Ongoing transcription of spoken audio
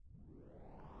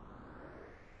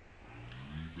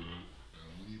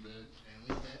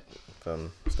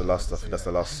It's the last stuff. That's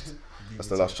the last. That's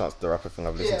the last chance. The rapper thing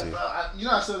I've listened to. But I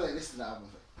still don't listen to that album.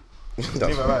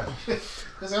 That's right.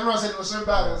 Because everyone said it was so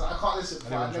bad. I was like, I can't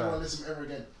listen. I never want to listen ever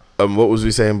again. What was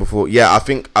we saying before? Yeah, I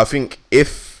think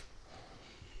if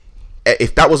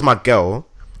that was my girl,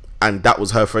 and that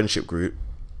was her friendship group,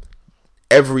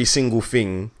 every single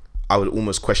thing I would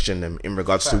almost question them in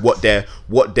regards to what their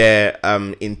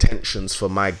intentions for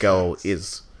my girl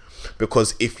is,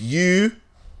 because if you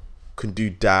can do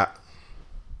that,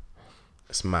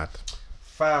 it's mad.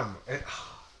 Fam,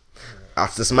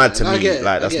 that's just mad to me.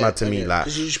 Like that's mad to me. Like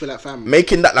you just be like, fam,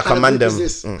 making that like a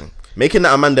mandem, making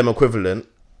that a mandem equivalent.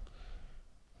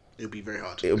 It'll be very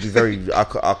hard. It'll be very.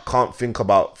 I can't think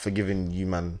about forgiving you,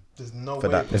 man. There's no for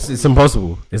way. That. It's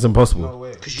impossible. It's impossible. No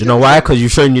way. Do you know why? Because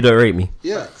you've shown you don't rate me.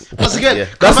 Yeah. Once again,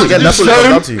 that's what it comes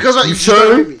down to. Because you've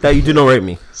shown that you do not rate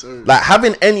me. So, like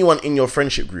having anyone in your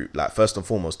friendship group, like first and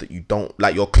foremost, that you don't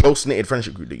like your close knitted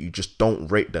friendship group, that you just don't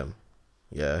rate them.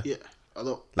 Yeah. Yeah. I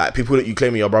don't. Like people that you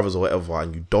claim are your brothers or whatever,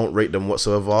 and you don't rate them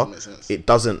whatsoever. It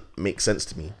doesn't make sense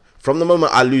to me. From the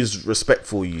moment I lose respect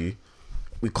for you,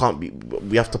 we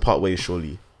have to part ways.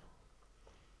 Surely.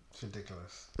 It's ridiculous.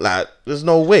 Like, there's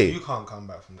no way. You can't come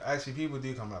back from that. Actually, people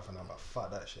do come back from that, but fuck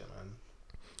that shit, man.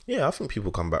 Yeah, I think people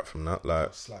come back from that. Like,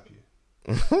 I'll slap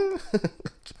you.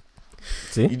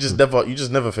 See? You just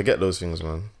never forget those things,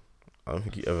 man. I don't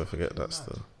think you ever forget that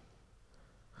stuff.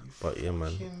 But yeah,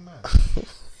 man.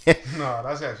 No,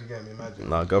 that's actually getting me mad.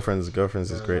 Nah, girlfriends is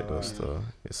great though. Still,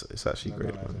 it's actually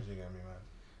great, man. Actually getting me mad.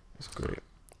 It's great.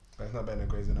 But it's not better than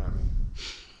Grey's Anatomy.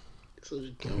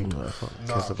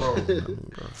 No, bro.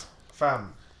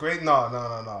 Fam, great.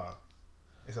 No.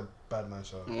 It's a bad man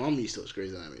show. My mum used to watch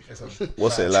Grey's Anatomy.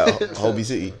 What's it like? Holby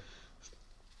City.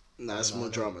 Nah, it's more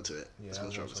drama to it. Yeah, it's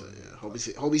more drama to it. Yeah, Holby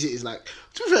City is like.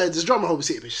 To be fair, there's drama in Holby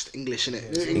City, but it's just English,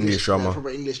 innit? Yeah, English drama. Yeah, proper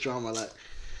English drama, like.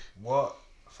 What,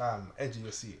 fam? Edge of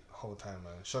your seat whole time,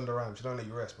 man. Shonda Rhimes, she don't let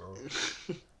you rest, bro.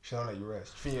 She don't let you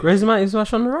rest. Grey's Anatomy is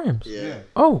Shonda Rhimes. Yeah.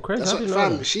 Oh, crazy. That's what,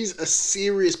 fam. She's a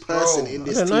serious person in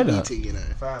this TV thing, you know.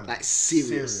 Fam, like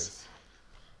serious.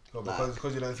 No,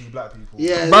 because you don't see black people.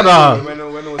 Yeah, brother.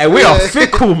 Hey, we are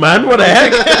fickle, man. What the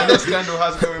heck? No scandal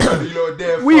has going, man. You know,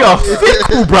 there. We are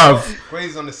fickle, bruv.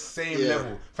 Grey's on the same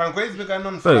level. Fam, Grey's been going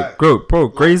on for like... Bro,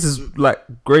 Grey's is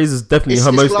definitely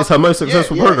it's her most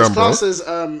successful program, it's bro. It's classed as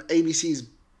ABC's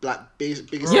like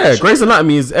biggest. Yeah, Grey's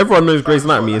Anatomy is. Everyone knows Grey's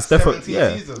Anatomy. It's definitely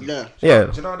yeah. Yeah.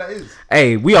 Do you know what that is?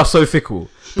 Hey, we are so fickle.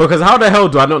 Because how the hell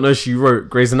do I not know she wrote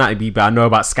Grey's Anatomy, but I know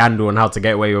about Scandal and How to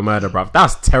Get Away with Murder, bruv?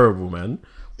 That's terrible, man.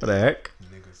 What the heck?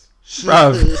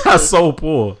 Bruv, that's so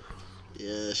poor.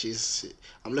 Yeah,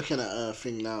 I'm looking at her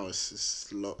thing now.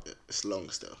 It's long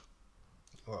still.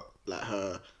 What? Like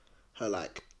her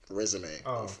like resume.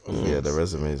 Yeah, the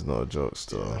resume is not a joke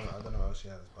still. Yeah, I don't know what else she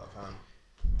has, but fam,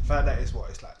 the fact that it's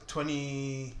like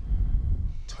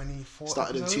 24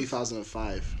 started episodes? in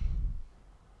 2005.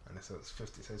 And it's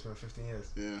 50, so it's been 15 years.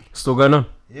 Yeah. Still going on?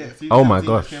 Yeah. Oh my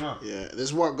gosh. Yeah,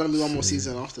 there's gonna be one more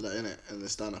season after that, innit? And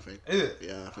it's done, I think. Is it?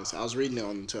 Yeah, I think so. I was reading it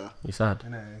on Twitter. You sad?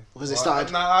 Because it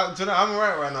started. I'm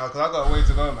alright right now because I got a way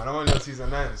to go, man. I'm only on season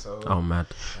 9, so. Oh, mad.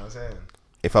 You know what I'm saying?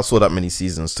 If I saw that many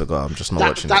seasons to go, I'm just not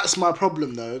watching. That's my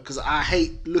problem though, because I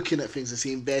hate looking at things and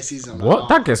seeing bare seasons. What?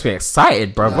 That gets me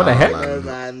excited, bro. What the heck?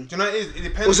 Man. Do you know what it is? It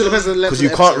depends. Also depends on the level. Because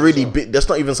you can't really. That's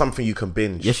not even something you can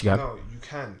binge. Yes, you can. No, you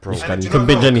can. Bro, And you can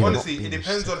binge anything. Honestly, it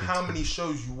depends on how many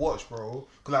shows you watch, bro.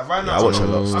 Because like right now, I watch a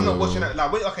lot. I'm not watching that.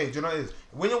 Like, okay, do you know what it is?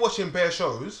 When you're watching bare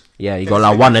shows, yeah, you got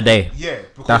like one a day. Yeah,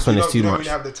 because that's when it's too you don't much.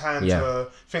 really have the time to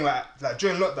think like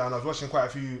during lockdown. I was watching quite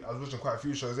a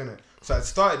few shows in it. So I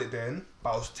started it then,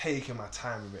 but I was taking my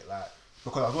time with it, like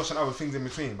because I was watching other things in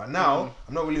between. But now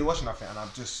I'm not really watching nothing, and I'm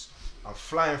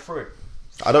flying through it.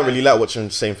 I don't really like watching the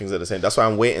same things at the same. That's why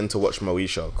I'm waiting to watch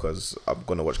Moesha because I'm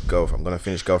gonna watch I'm gonna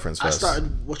finish Girlfriends first. I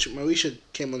started watching Moesha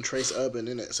came on Trace Urban,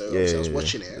 innit? So I was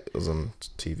watching it. It was on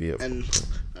TV. And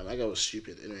that girl was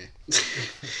stupid anyway.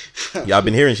 Yeah, I've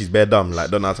been hearing she's bare dumb, like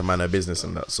don't know how to mind her business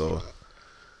and that. So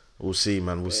we'll see,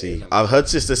 man. We'll see. I've heard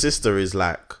Sister is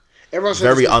like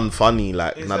very unfunny.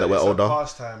 Like now that we're older. It's a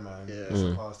pastime, man. Yeah, it's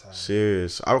a pastime.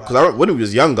 Serious. Because when we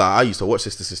was younger, I used to watch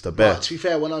Sister bare. But to be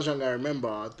fair, when I was younger, I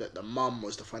remember that the mum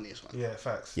was the funniest one. Yeah,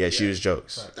 facts. Yeah, she was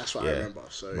jokes. That's what I remember.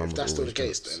 So if that's still the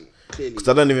case, then clearly. Because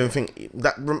I don't even think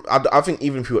that. I think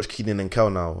even if you watch Kenan and Kel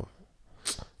now.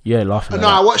 Yeah, laughing. No,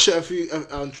 I watched it a few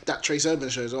that Trace Urban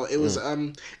show as well. It was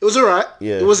alright.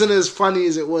 Yeah. It wasn't as funny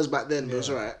as it was back then, but it was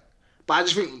alright. But I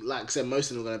just think, like I said,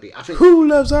 most of them are gonna be. I think Who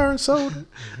loves Iron Soda?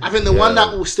 I think the one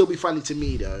that will still be funny to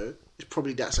me though is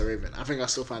probably That's a Raven. I think I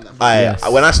still find that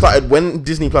funny. When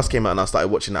Disney Plus came out and I started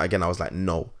watching that again, I was like,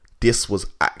 no, this was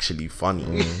actually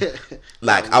funny.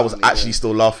 Like I was actually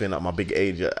still laughing at my big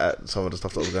age at some of the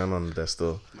stuff that was going on there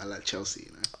still. I like Chelsea,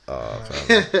 you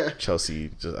know. Chelsea,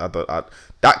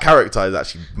 that character is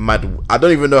actually mad. I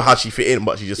don't even know how she fit in,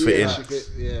 but she just fit in. She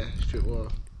fit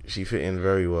well. She fit in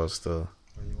very well still.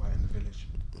 When you were in the village.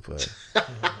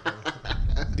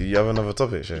 But do you have another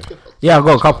topic, Shay? Yeah, I've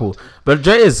got a couple. But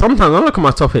Jay is sometimes I look at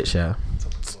my topics, yeah.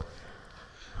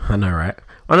 I know, right?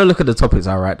 When I look at the topics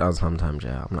I write down sometimes,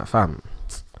 yeah, I'm like, fam.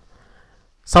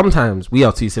 Sometimes we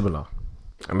are too similar.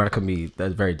 And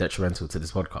that's very detrimental to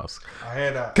this podcast. I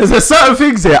hear that. Because there's certain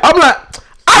things here. I'm like,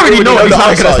 I already know what these men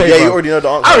are going to say. Yeah, bro. you already know the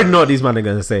answer. I already know what these men are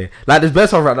going to say. Like, there's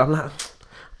best of right now. I'm like,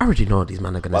 I already know what these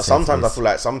men are going to But say. sometimes I feel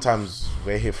like sometimes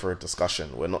we're here for a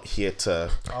discussion. We're not here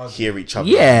to hear each other.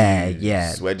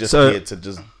 Yeah. We're just So- here to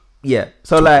just Yeah.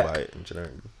 So, talk like, about it in general.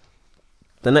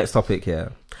 the next topic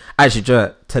here. Actually,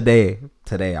 Joe, today,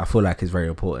 I feel like is very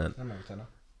important.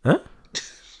 Huh?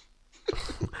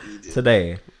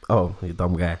 Today. Oh, you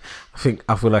dumb guy.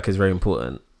 I feel like it's very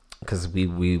important because we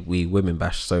women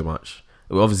bash so much.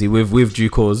 Obviously, with due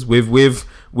cause, with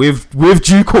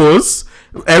due cause,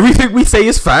 everything we say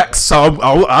is facts. So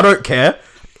I don't care.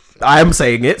 I am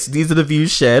saying it. These are the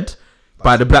views shared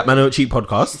by the Black Man Don't Cheat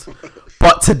podcast.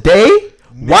 But today,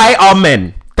 why are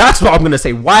men? That's what I'm gonna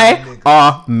say. Why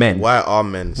are men? Why are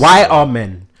men? Why are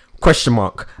men? Question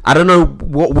mark. I don't know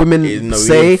what women No,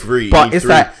 say, but it's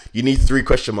like you need 3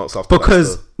 question marks after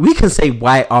because that, we can say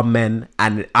why are men,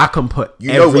 and I can put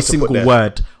You know every what to put single there.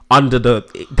 word under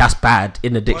that's bad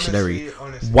in the dictionary.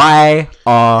 Honestly, Why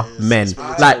are men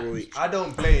like I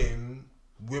don't blame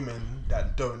women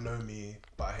that don't know me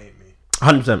but hate me.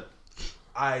 100%?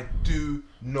 I do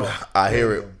not. I hear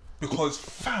blame it. them. Because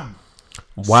fam,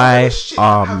 Why shit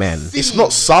are I've men? seen- It's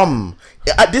not some.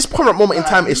 At this current moment in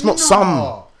time, it's not Nah.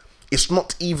 some. It's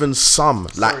not even some.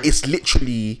 Like Sorry. it's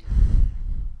literally,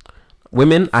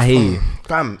 Women, I hear you.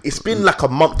 fam. It's been like a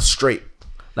month straight.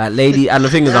 Like lady, and the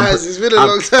thing is, Guys, it's been a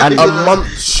long time. and A month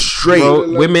straight. bro,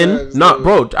 long women, time, no, so-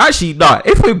 bro. Actually, no.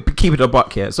 If we keep it a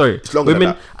buck here, sorry, longer than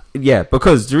women. Yeah,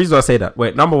 because the reason I say that.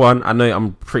 Wait, number one,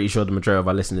 I'm pretty sure the majority of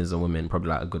our listeners are women, probably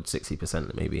like a good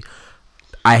 60% maybe.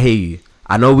 I hear you.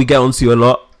 I know we get onto you a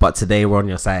lot, but today we're on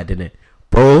your side, innit,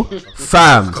 bro?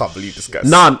 Fam, I can't believe this guy.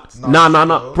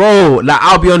 no, bro. Like,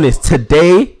 I'll be honest.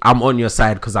 Today I'm on your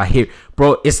side because I hear,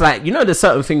 bro. It's like, you know, there's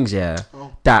certain things, yeah,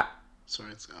 that.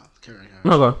 Sorry, it's carry on.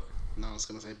 No, go on. No, I was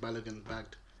gonna say Balogun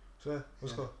bagged So,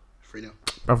 what's up? 3-0.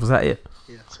 Bro, was that it?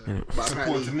 Yeah, sorry. But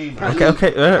Important to me, man.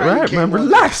 Okay, right, came man, on.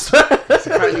 relax.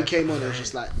 Apparently came on. It was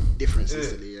just like difference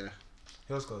instantly. Yeah.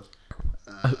 Yours goes.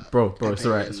 Bro, it's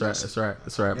alright,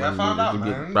 Yeah, I found out,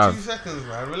 man. Bruv. 2 seconds,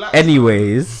 man. Relax.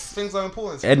 Anyways, Things are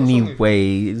important. What's wrong with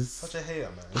you? Such a hater,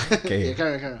 man. okay. Yeah,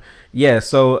 carry on. Yeah,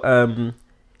 so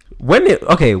when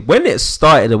it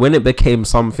started, when it became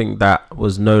something that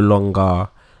was no longer,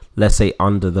 let's say,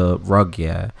 under the rug,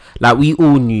 yeah, like we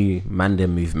all knew man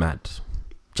them move mad.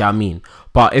 Do you know what I mean?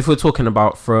 But if we're talking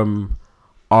about from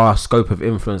our scope of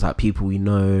influence, like people we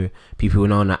know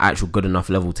on an actual good enough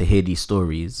level to hear these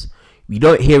stories, we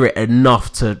don't hear it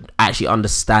enough to actually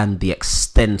understand the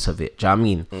extent of it. Do you know what I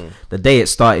mean? The day it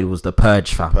started was the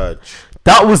purge, fam. Purge.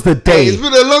 That was the day. Hey, it's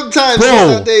been a long time Bro,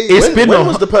 since that day. it's been When a-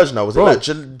 was the purge now? Was Bro, it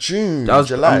like June, That was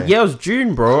July? yeah, it was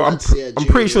June, bro. I'm Yeah, June,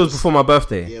 pretty sure it it was was- before my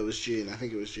birthday. Yeah, it was June. I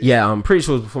think it was June. Yeah, I'm pretty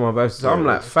sure it was before my birthday. So I'm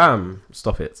like, fam,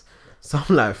 stop it. So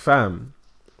I'm like, fam.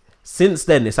 Since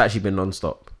then, it's actually been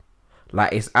non-stop.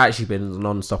 Like, it's actually been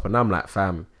non-stop. And I'm like,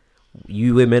 fam,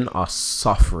 you women are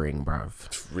suffering, bruv.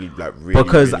 Really,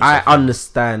 Because really I suffering.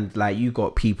 understand, like, you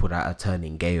got people that are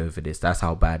turning gay over this. That's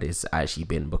how bad it's actually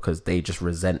been. Because they just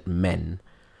resent men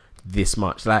this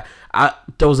much. Like,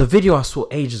 there was a video I saw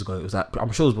ages ago. It was like,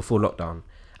 I'm sure it was before lockdown.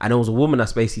 And there was a woman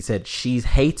that's basically said she's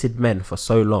hated men for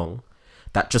so long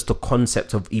that just the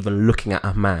concept of even looking at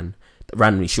a man,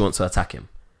 randomly she wants to attack him.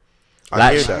 I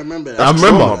Like, hear that. I remember that. I That's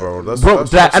remember, trauma, bro.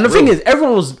 That's like, and the real. thing is,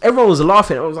 everyone was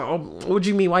laughing. I was like, "Oh, what do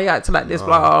you mean? Why you acting like this?"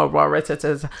 Blah, blah,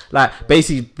 blah, like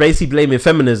basically blaming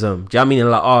feminism. Do you know what I mean?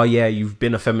 And like, oh yeah, you've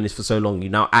been a feminist for so long, you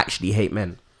now actually hate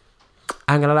men.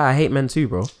 I ain't gonna lie, I hate men too,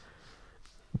 bro.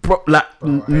 Bro, like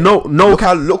no.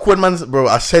 Look when man's bro.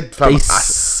 I said, fam, They I've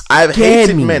scared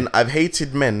hated me. men. I've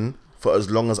hated men for as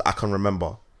long as I can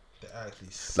remember. They're actually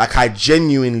Like I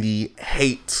genuinely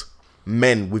hate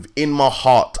men within my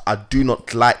heart. I do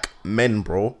not like men,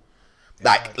 bro.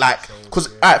 Like, because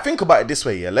I think about it this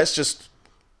way. Yeah, let's just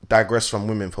digress from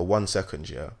women for 1 second.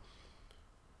 Yeah,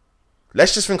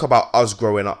 let's just think about us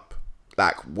growing up.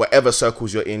 Like whatever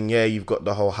circles you're in, yeah, you've got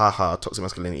the whole haha toxic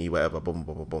masculinity, whatever, boom,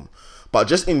 boom, boom, boom. But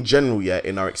just in general, yeah,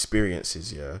 in our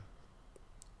experiences, yeah,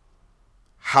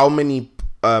 how many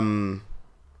I'm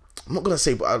not gonna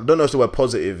say, but I don't know if the word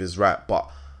positive is right, but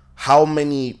how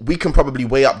many we can probably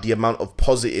weigh up the amount of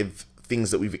positive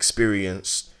things that we've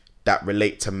experienced that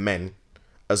relate to men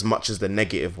as much as the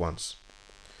negative ones.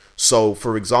 So,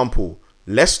 for example,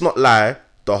 let's not lie,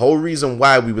 the whole reason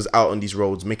why we was out on these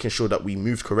roads making sure that we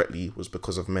moved correctly was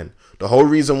because of men. The whole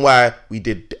reason why we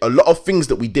did a lot of things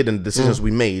that we did and the decisions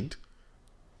we made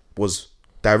was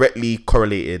directly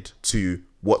correlated to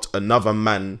what another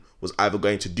man was either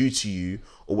going to do to you,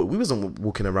 or we wasn't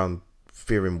walking around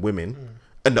fearing women.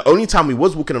 And the only time we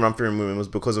was walking around fearing women was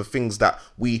because of things that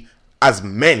we, as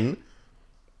men,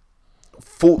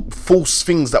 false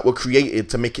things that were created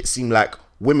to make it seem like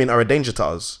women are a danger to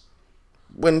us.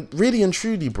 When really and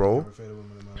truly, bro.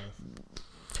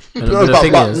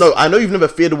 No, I know you've never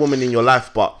feared a woman in your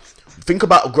life, but think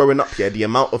about growing up here, the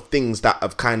amount of things that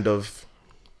have kind of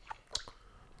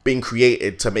been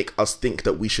created to make us think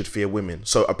that we should fear women.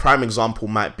 So a prime example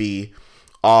might be,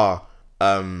 I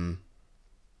don't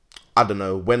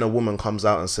know, when a woman comes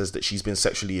out and says that she's been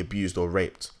sexually abused or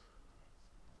raped.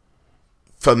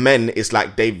 For men, it's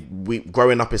like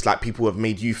growing up, it's like people have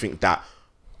made you think that,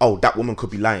 oh, that woman could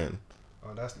be lying.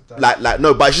 Oh, that's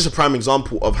no, but it's just a prime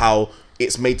example of how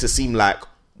it's made to seem like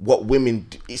what women,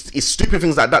 it's stupid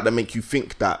things like that make you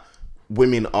think that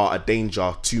women are a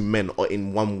danger to men or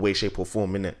in one way, shape or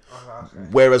form, innit? Okay.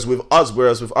 Whereas with us,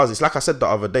 it's like I said the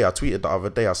other day, I tweeted the other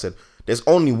day, I said, there's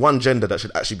only one gender that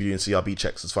should actually be doing CRB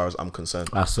checks as far as I'm concerned.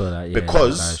 I saw that, yeah.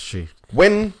 Because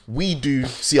when we do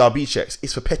CRB checks,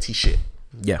 it's for petty shit.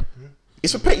 Yeah.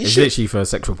 It's for petty it's shit. It's literally for a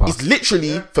sexual part. It's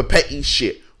literally for petty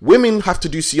shit. Women have to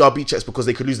do CRB checks because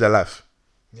they could lose their life.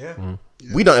 Yeah.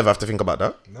 We don't ever have to think about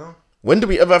that. No. When do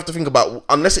we ever have to think about,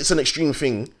 unless it's an extreme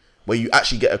thing where you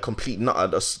actually get a complete nutter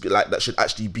that should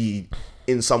actually be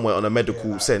in somewhere on a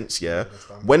medical sense, yeah?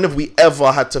 When have we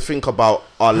ever had to think about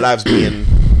our lives being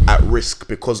at risk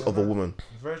because of a woman?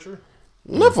 Very true.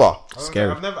 Never.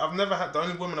 Scary. I've never had, the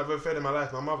only woman I've ever fed in my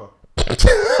life, my mother.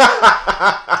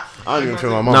 I don't even feel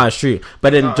my mum. No, it's true.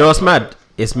 But then, just mad.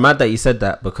 It's mad that you said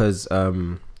that because,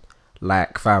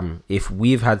 like, fam, if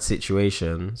we've had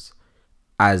situations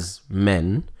as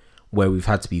men where we've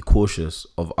had to be cautious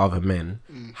of other men,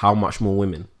 how much more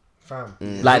women? Fam.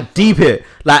 Like, deep it.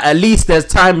 Like, at least there's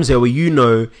times here where you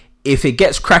know if it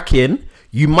gets cracking,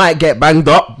 you might get banged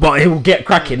up, but it will get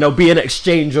cracking. There'll be an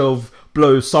exchange of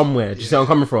blows somewhere. Do you see where I'm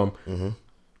coming from? Mm-hmm.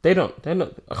 They don't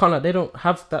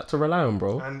have that to rely on,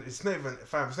 bro. And it's not even,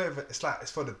 fam, it's like,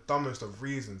 it's for the dumbest of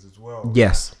reasons as well.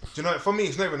 Yes. Do you know, for me,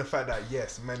 it's not even the fact that,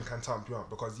 yes, men can thump you up,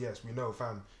 because, yes, we know,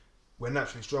 fam, we're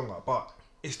naturally stronger, but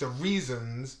it's the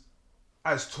reasons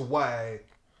as to why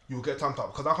you'll get thumped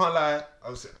up. Because I can't lie,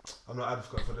 I'm not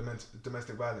advocate for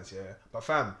domestic violence, yeah, but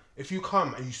fam, if you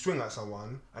come and you swing at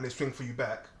someone and they swing for you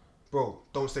back, bro,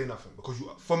 don't say nothing, because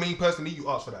for me personally, you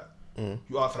ask for that.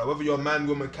 You ask for that. Whether you're a man,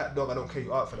 woman, cat, dog, I don't care,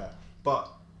 you ask for that. But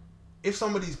if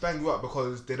somebody's banged you up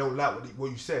because they don't like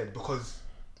what you said, because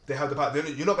they have the power,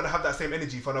 you're not going to have that same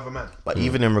energy for another man. But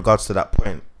even in regards to that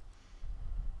point,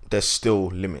 there's still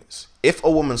limits. If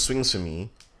a woman swings for me,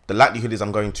 the likelihood is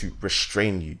I'm going to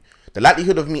restrain you. The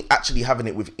likelihood of me actually having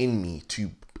it within me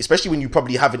to, especially when you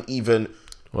probably haven't even...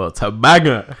 Well, to bang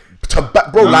her.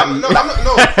 Bro, no. Like,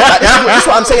 this is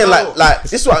what I'm saying. Like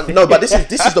this is what. But this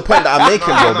is the point that I'm making,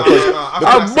 bro. Because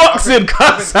I'm boxing,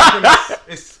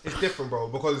 it's different, bro.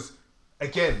 Because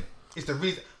again, it's the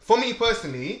reason. For me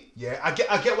personally, yeah, I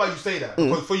get why you say that.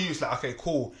 Because for you, it's like, okay,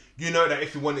 cool. You know that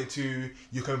if you wanted to,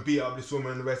 you can beat up this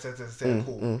woman and the rest.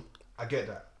 Cool. I get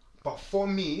that. But for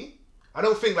me, I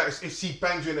don't think like if she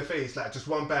bangs you in the face, like just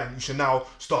one bang, you should now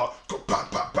start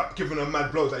giving her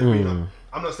mad blows like you're beating up.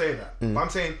 I'm not saying that, but I'm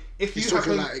saying if you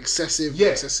talking like excessive.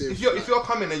 If you're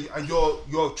coming and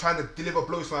you're trying to deliver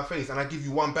blows to my face and I give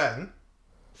you one bang,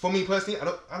 for me personally,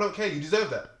 I don't care. You deserve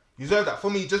that. You deserve that. For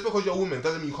me, just because you're a woman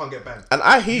doesn't mean you can't get banged. And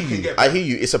I hear you. I hear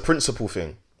you. It's a principle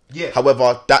thing. Yeah.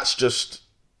 However, that's just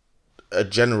a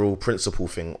general principle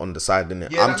thing on the side,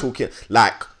 innit? Yeah, I'm talking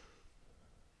like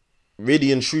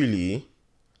really and truly.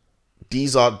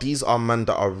 These are men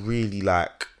that are really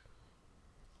like.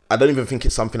 I don't even think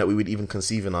it's something that we would even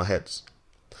conceive in our heads.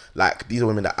 Like, these are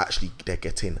women that actually, they're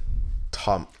getting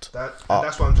thumped up. And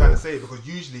that's what I'm trying to say, because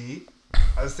usually,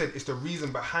 as I said, it's the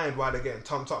reason behind why they're getting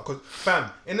thumped up. Because,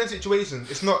 fam, in that situation,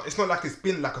 it's not like it's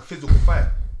been like a physical fight.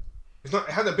 It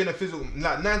hasn't been a physical,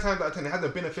 like 9 times out of 10, it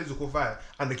hasn't been a physical fight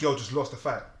and the girl just lost the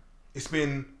fight. It's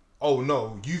been, oh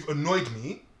no, you've annoyed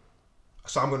me,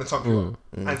 so I'm going to thump you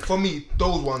up. And for me,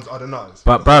 those ones are the nuts.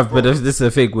 But bruv, but this is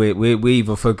the thing, we're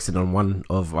even focusing on one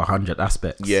of 100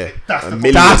 aspects. Yeah, that's a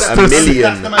million.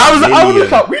 I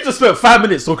was like, we just spent 5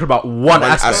 minutes talking about one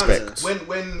aspect.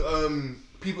 When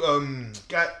people,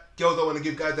 girls don't want to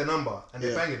give guys their number and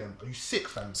they're Yeah. banging them. Are you sick,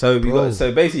 fam? So we got.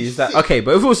 So basically, it's that. Okay,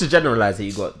 but if we was to generalize it,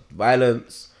 you got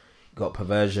violence, you got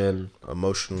perversion,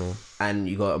 Emotional. and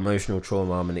you got emotional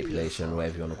trauma, manipulation,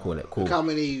 whatever you want to call it. Cool, Look how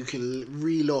many you can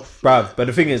reel off. bruv. But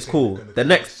the thing is, cool. The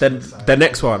next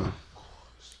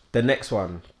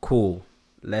one, cool.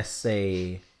 Let's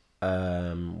say,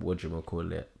 what do you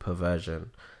call it?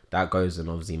 Perversion. That goes in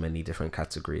obviously many different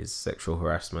categories: sexual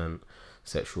harassment,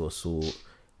 sexual assault.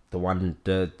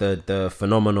 The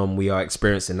phenomenon we are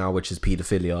experiencing now, which is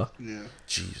paedophilia. Yeah.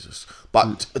 Jesus.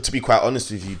 But to be quite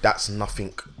honest with you, that's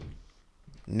nothing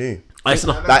new. It's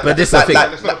not, Like, but this is the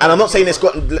thing. and I'm not saying it's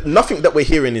got nothing that we're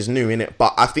hearing is new in it,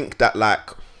 but I think that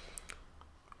like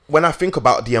when I think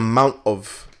about the amount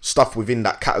of stuff within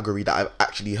that category that I've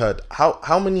actually heard,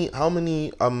 how many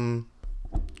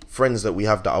friends that we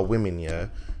have that are women, yeah,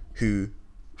 who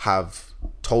have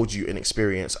told you an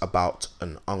experience about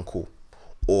an uncle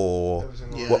or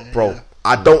bro.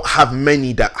 I don't have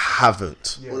many that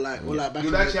haven't. Yeah. Or like back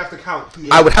You'd in actually the, have to count.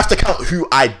 I would have to count who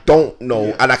I don't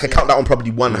know, and I can count that on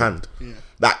probably one hand.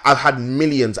 Like I've had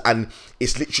millions, and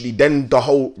it's literally then the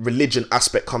whole religion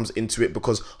aspect comes into it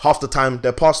because half the time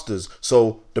they're pastors,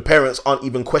 so the parents aren't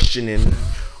even questioning.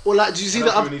 or like, do you see I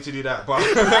that? don't think we need to do that, but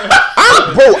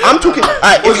I'm talking.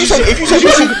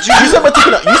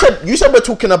 You said we're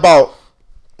talking about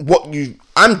what you.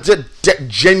 I'm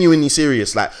genuinely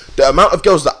serious. Like the amount of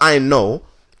girls that I know,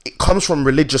 it comes from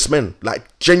religious men. Like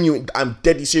genuine, I'm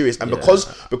deadly serious. And because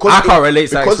I can't relate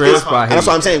to that experience, but and that's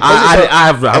what I'm saying. I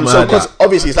have and so heard because that.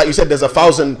 obviously it's like you said, there's a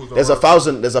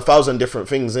thousand different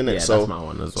things in it. Yeah, so that's my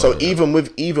one as well, so yeah.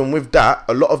 even with that,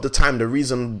 a lot of the time the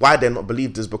reason why they're not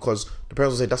believed is because the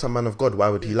parents will say that's a man of God. Why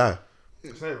would he lie?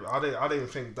 I don't even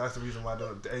think that's the reason why.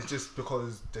 It's just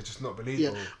because they're just not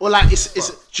believable. Yeah. Or like, it's.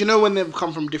 Do you know when they've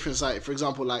come from different sides? For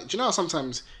example, like, do you know how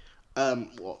sometimes,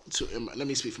 let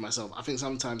me speak for myself. I think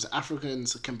sometimes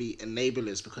Africans can be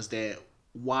enablers because they're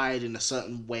wired in a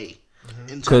certain way.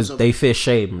 Because they fear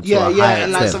shame. Yeah, to a high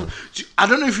and like extent. I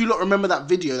don't know if you lot remember that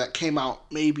video that came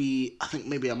out maybe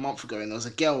a month ago, and there was a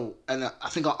girl, and I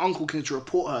think her uncle came to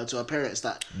report her to her parents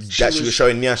that She was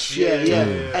showing Nyash.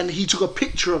 yeah, and he took a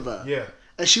picture of her, Yeah.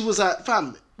 and she was like,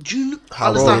 "Fam, do you How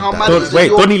understand how rude mad that it is. is? Wait,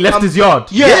 You're- Donnie left his yard.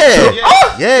 Yeah,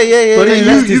 Yeah. Donnie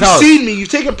left his you've house. seen me. You've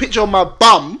taken a picture of my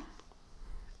bum,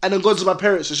 and then gone to my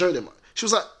parents to show them. She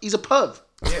was like, "He's a perv."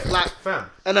 Yeah, Like, fam.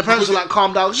 and the parents were like,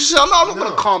 "Calm down." She said, "No, I'm not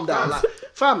gonna calm down." fam. Like,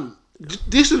 fam,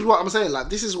 this is what I'm saying.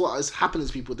 Like, this is what is happening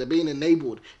to people. They're being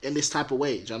enabled in this type of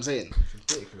way. Do you know what I'm saying?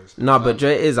 Ridiculous. No, but Joe,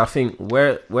 it is, I think,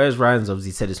 whereas Ryan's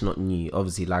obviously said it's not new.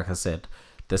 Obviously, like I said,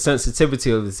 the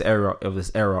sensitivity of this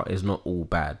era is not all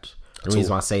bad. The reason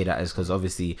why I say that is because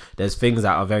obviously there's things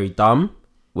that are very dumb.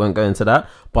 Won't go into that,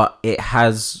 but it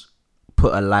has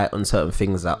put a light on certain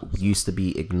things that used to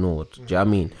be ignored. Do you know what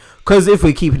I mean? Because if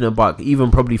we're keeping a buck,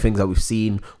 even probably things that we've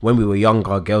seen when we were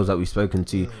younger, girls that we've spoken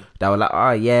to that were like,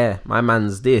 "Oh yeah, my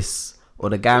man's this," or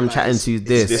the guy I'm chatting to is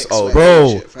this. old.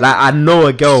 Bro, like I know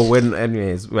a girl when.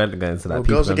 Anyways, we're not going into that.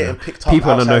 Girls are don't getting know. picked up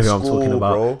People don't know outside who I'm talking school,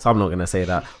 about, bro. so I'm not gonna say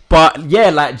that. But yeah,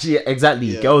 like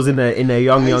exactly, girls in a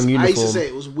young I used to uniform. say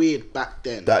it was weird back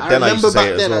then. Then I I used remember to say back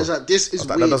it as then, I well. was like, "This is I was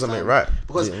like, weird." that doesn't make fam. right.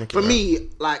 Because Doesn't make it for right. me,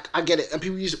 like, I get it, and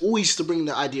people always used to bring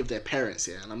the idea of their parents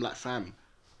here, and I'm like, "Fam,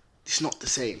 it's not the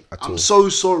same." I'm all. so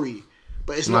sorry,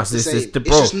 but it's not the same. It's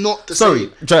just not the Sorry,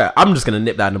 same. Joe, I'm just gonna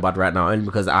nip that in the bud right now, only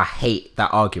because I hate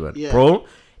that argument, Yeah. bro.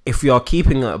 If we are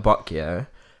keeping it a buck, yeah,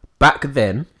 back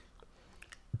then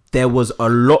there was a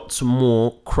lot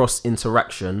more cross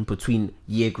interaction between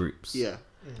year groups. Yeah.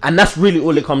 And that's really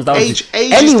all it comes down Age to.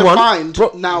 is defined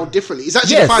now differently. It's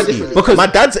actually defined differently. because my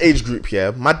dad's age group,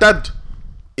 yeah, my dad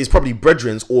is probably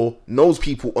brethrens or knows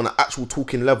people on an actual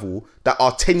talking level that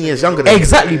are 10 years younger than him.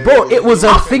 Exactly, bro. It was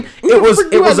a thing. It was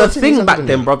you a had thing nothing back to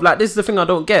then, do. bro. Like, this is the thing I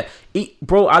don't get.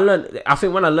 Bro, I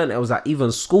think when I learned it, was like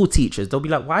even school teachers, they'll be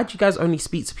like, "Why do you guys only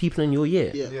speak to people in your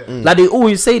year?" Yeah. Like they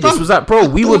always say this. Was like, bro,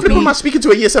 we would Who am I be. speaking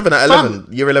to a year 7 at 11?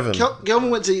 Fam, Year 11. Gelman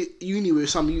went to uni with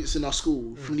some youths in our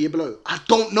school from the year below. I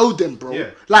don't know them, bro.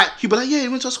 Yeah. Like, he'd be like, "Yeah, he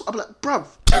went to our school." I'd be like, "Bruv,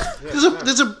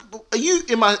 there's a you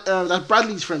in my that's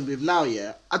Bradley's friend with now,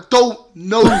 yeah. I don't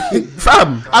know him,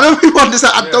 Fam. I don't really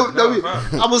understand. I don't know him.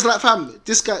 fam. I was like, "Fam,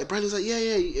 this guy." Bradley's like, "Yeah,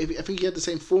 I think he had the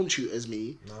same form tutor as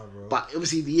me, bro. but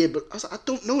obviously the year." But I was like, "I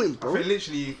don't know him, bro." I think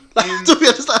literally Like, to be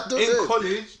honest, I don't know in him.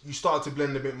 college you start to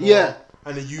blend a bit more. Yeah.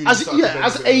 And then uni As start to blend a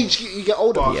as bit age more. you get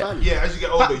older, But, fam. yeah, as you get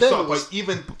older, Back you then start. it was- But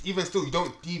even still, you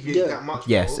don't deviate Yeah. that much.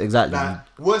 Yes, bro. exactly. Like,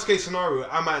 worst case scenario,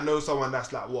 I might know someone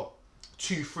that's like what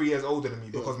 2-3 years older than me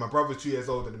because my brother's 2 years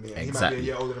older than me, and he might be Exactly. a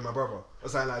year older than my brother. or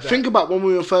something like that. Think about when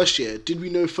we were first year. Did we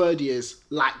know third years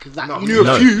like that? No, you knew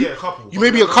no. a few. Yeah, a couple. You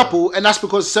may be a couple, and that's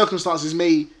because circumstances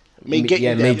may get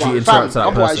yeah, you there. made you But interact fam, with that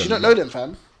otherwise, person. you don't know them,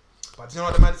 fam. But do you know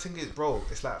what the mad thing is, bro?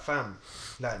 It's like, fam,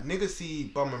 like niggas see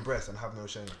bum and breast and have no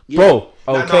shame. Bro,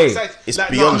 Like, okay. no, It's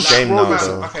beyond shame now, man,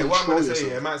 though. Okay, what I'm Control gonna say,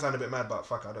 yourself. yeah, it might sound a bit mad, but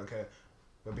fuck, I don't care.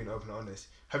 We're being open and honest.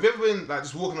 Have you ever been like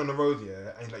just walking on the road,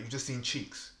 yeah, and like you just seen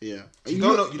cheeks? Yeah. You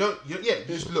don't know, you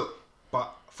just look.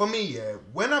 But for me, yeah,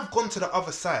 when I've gone to the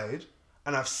other side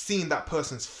and I've seen that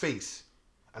person's face,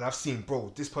 and I've seen,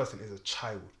 bro, this person is a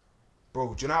child.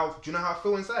 Bro, do you know how I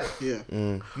feel inside? Yeah.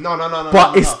 No.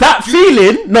 But it's that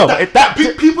feeling. No,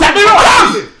 People that they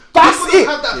don't have. That's People it. don't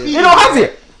have that feeling. They don't have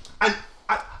it. And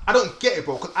I don't get it,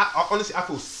 bro. Because I honestly, I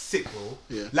feel sick, bro.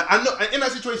 Yeah. Like, I know, in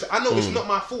that situation, I know it's not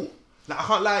my fault. Like, I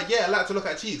can't lie. Yeah, I like to look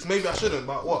at cheeks. Maybe I shouldn't,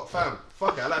 but what, fam?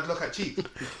 Fuck it, I like to look at cheeks.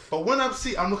 But when I'm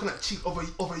looking at cheeks of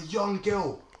a young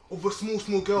girl, of a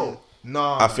small girl.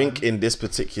 Nah. I think in this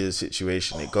particular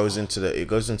situation, it goes into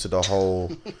the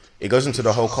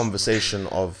whole conversation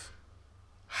of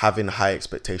having high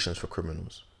expectations for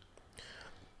criminals.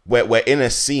 We're in a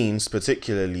scenes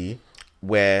particularly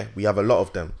where we have a lot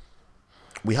of them.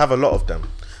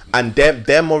 And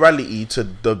their morality to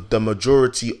the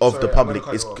majority of Sorry, the I'm public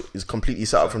gonna cut you off. is completely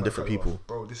set up from I'm gonna different cut you people. off.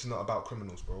 Bro, this is not about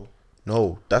criminals, bro.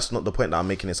 No, that's not the point that I'm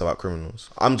making. It's about criminals.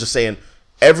 I'm just saying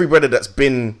everybody that's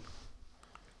been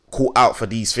caught out for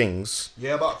these things.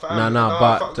 Yeah, but fam. No,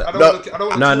 but- I don't No, wanna- I don't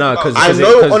wanna no, talk no, about- 'cause- I Because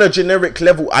know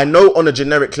on a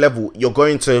generic level, you're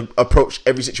going to approach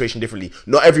every situation differently.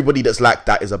 Not everybody that's like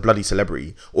that is a bloody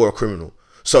celebrity or a criminal.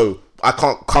 So I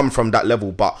can't come from that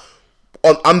level, but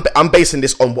I'm basing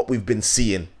this on what we've been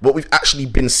seeing. What we've actually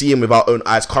been seeing with our own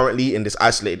eyes currently in this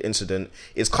isolated incident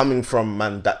is coming from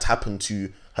man that happen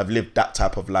to have lived that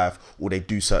type of life, or they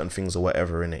do certain things or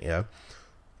whatever in it, yeah?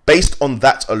 Based on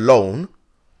that alone,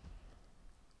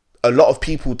 a lot of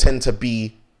people tend to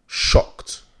be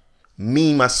shocked.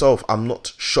 Me, myself, I'm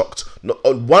not shocked.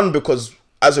 One, because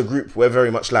as a group, we're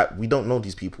very much like, we don't know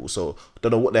these people. So I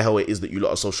don't know what the hell it is that you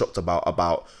lot are so shocked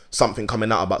about something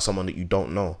coming out about someone that you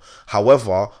don't know.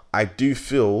 However, I do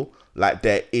feel like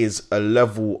there is a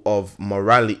level of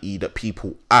morality that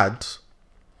people add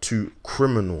to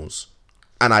criminals.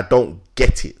 And I don't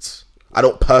get it. I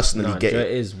don't personally get It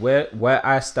it. is where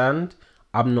I stand.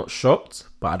 I'm not shocked,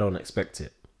 but I don't expect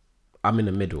it. I'm in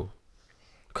the middle,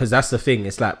 because that's the thing.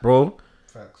 It's like, bro,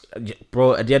 Facts. at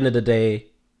the end of the day,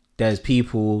 there's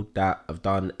people that have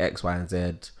done X, Y, and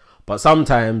Z, but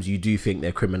sometimes you do think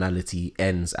their criminality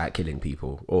ends at killing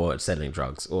people or selling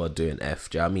drugs or doing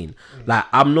F. Do you know what I mean? Like,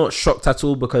 I'm not shocked at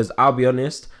all, because I'll be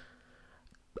honest,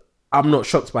 I'm not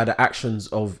shocked by the actions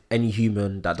of any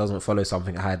human that doesn't follow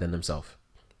something higher than themselves.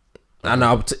 And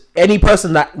any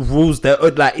person that rules their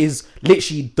own, like, is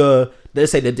literally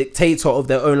let's say the dictator of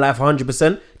their own life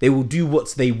 100%, they will do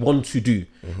what they want to do.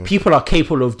 People are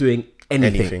capable of doing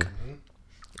anything.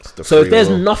 It's the So if free there's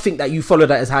will. nothing that you follow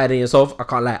that is higher than yourself, I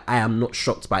can't lie, I am not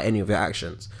shocked by any of your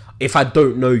actions. If I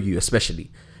don't know you, especially.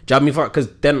 Do you know what I mean? Because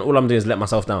then all I'm doing is let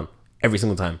myself down every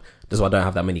single time. That's why I don't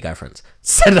have that many guy friends.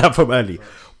 Said that from early.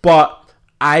 But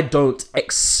I don't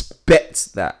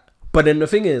expect that. But then the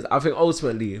thing is, I think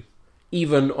ultimately,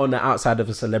 even on the outside of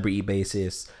a celebrity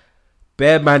basis,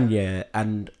 bare man, yeah,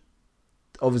 and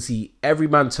obviously every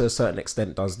man to a certain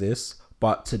extent does this,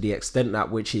 but to the extent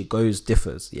at which it goes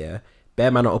differs, yeah.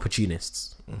 Bare man are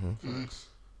opportunists.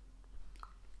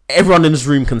 Everyone in this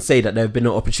room can say that they've been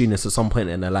an opportunist at some point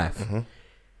in their life.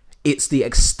 It's the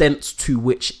extent to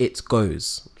which it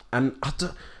goes. And I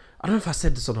don't know if I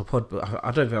said this on a pod, but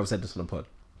I don't think I've said this on a pod.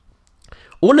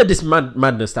 All of this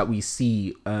madness that we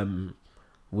see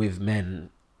with men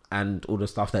and all the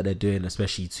stuff that they're doing,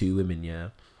 especially to women, yeah.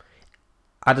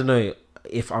 I don't know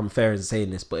if I'm fair in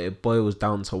saying this, but it boils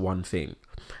down to one thing.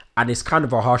 And it's kind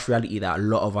of a harsh reality that a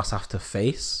lot of us have to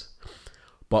face.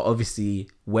 But obviously,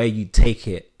 where you take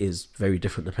it is very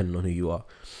different depending on who you are.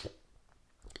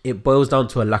 It boils down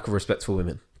to a lack of respect for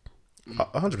women.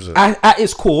 100%. At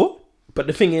its core, but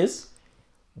the thing is,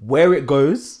 where it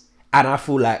goes, and I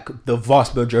feel like the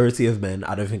vast majority of men,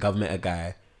 I don't think I've met a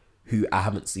guy who I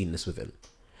haven't seen this within.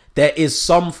 There is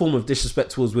some form of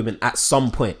disrespect towards women at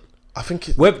some point. I think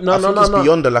It's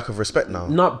beyond the lack of respect now.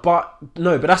 But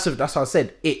that's what I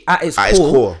said. At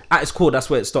its core, that's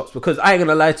where it stops. Because I ain't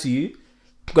gonna lie to you,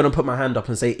 I'm gonna put my hand up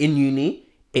and say, in uni,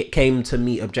 it came to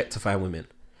me objectifying women.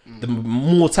 The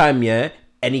more time, yeah,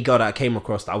 any girl that I came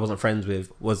across that I wasn't friends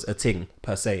with was a ting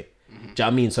per se. Do you know what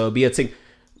I mean? So it'll be a ting.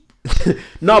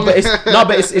 but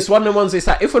it's one of the ones. It's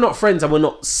like, if we're not friends and we're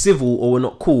not civil or we're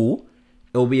not cool,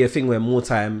 it'll be a thing where more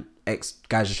time ex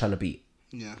guys are trying to beat.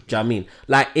 Yeah. Do you know what I mean?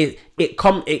 Like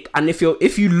and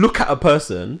if you look at a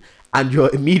person and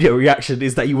your immediate reaction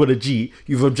is that you want to G,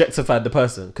 you've objectified the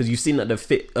person because you've seen that they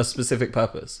fit a specific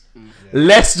purpose.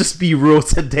 Let's just be real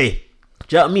today.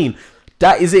 Do you know what I mean?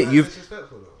 That is it. That's You've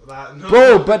disrespectful, though. Like, no,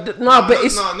 Bro, but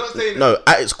it's I'm not saying No,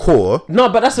 at its core, no,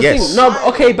 but that's the Yes. thing. No,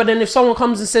 okay, but then if someone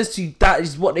comes and says to you that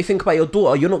is what they think about your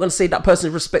daughter, you're not gonna say that person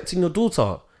is respecting your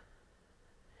daughter.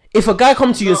 If a guy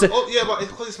comes to you and says, yeah, but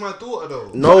it's because it's my daughter,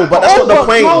 though. no, but that's not the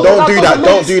point. no, Don't that do doesn't that. make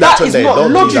Don't do that, that is Tunde. not Don't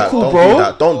do that. logical, Don't bro. do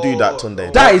that. Don't do that, Tunde.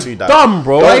 That Don't is do that. dumb,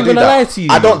 bro. I Don't ain't do gonna that. lie to you.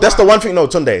 I don't. That's the one thing. No,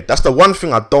 Tunde. That's the one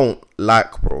thing I don't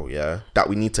like, bro. Yeah, that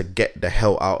we need to get the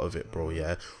hell out of it, bro.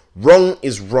 Yeah, wrong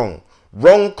is wrong.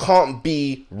 Wrong can't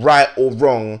be right or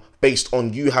wrong based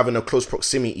on you having a close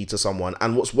proximity to someone.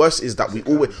 And what's worse is that we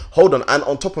always hold on. And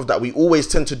on top of that, we always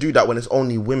tend to do that when it's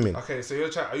only women. Okay, so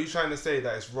are you trying to say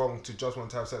that it's wrong to just want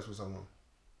to have sex with someone?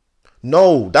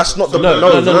 No, that's not the No.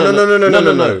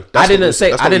 That's I didn't not- say.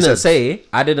 that's I not what he didn't said. say.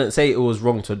 I didn't say it was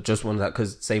wrong to just want that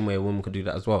because same way a woman could do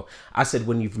that as well. I said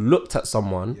when you've looked at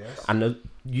someone and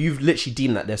you've literally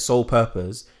deemed that their sole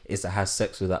purpose is to have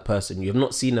sex with that person. You have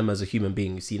not seen them as a human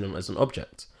being. You've seen them as an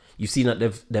object. You've seen that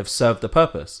they've served a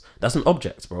purpose. That's an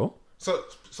object, bro. So,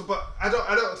 but I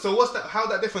don't. So what's that? How's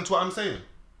that different to what I'm saying?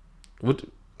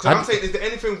 Would Because I'm saying, is there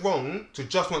anything wrong to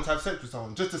just want to have sex with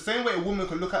someone? Just the same way a woman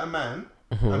could look at a man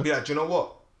and be like, do you know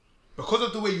what? Because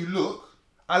of the way you look,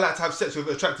 I like to have sex with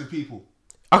attractive people.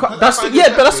 but that's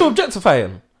so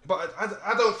objectifying. But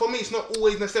I don't. For me, it's not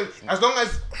always necessarily. As long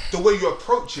as the way you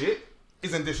approach it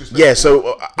isn't disrespectful. Yeah,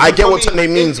 so I get what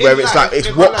Tane means, where it's like it's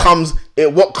what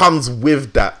comes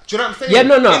with that. Do you know what I'm saying? Yeah,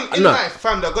 no. In life,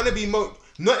 fam, they're gonna be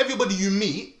not everybody you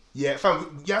meet. Yeah,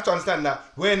 fam, you have to understand that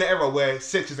we're in an era where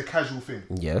sex is a casual thing.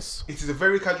 Yes. It is a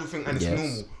very casual thing and it's Yes.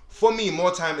 normal. For me,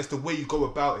 more time, it's the way you go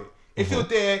about it. If you're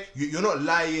there, you're not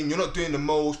lying, you're not doing the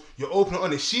most, you're open and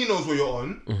honest. She knows what you're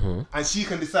on, and she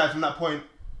can decide from that point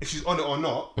if she's on it or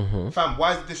not. Fam,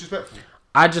 why is it disrespectful?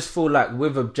 I just feel like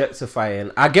with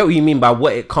objectifying, I get what you mean by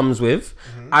what it comes with.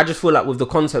 I just feel like with the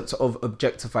concept of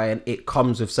objectifying, it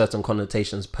comes with certain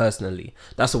connotations personally.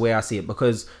 That's the way I see it,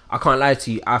 because I can't lie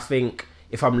to you. I think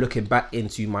if I'm looking back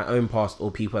into my own past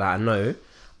or people that I know,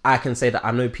 I can say that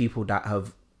I know people that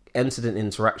have entered an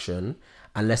interaction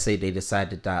and let's say they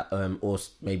decided that, or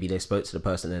maybe they spoke to the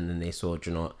person and then they saw, do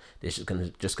you know what, this is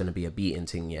just gonna be a beating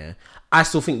thing. Yeah, I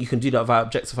still think you can do that without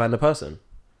objectifying the person.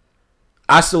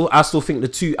 I still think the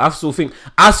two. I think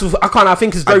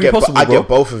it's very possible. I get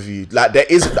both of you. Like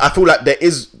I feel like there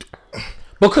is.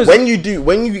 Because when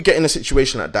you get in a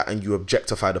situation like that and you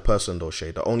objectify the person, though,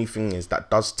 Shay, the only thing is that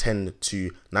does tend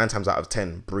to 9 times out of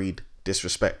 10 breed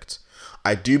disrespect.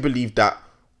 I do believe that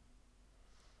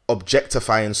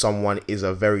objectifying someone is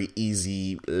a very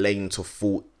easy lane to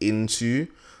fall into.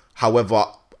 However,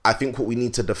 I think what we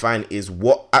need to define is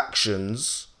what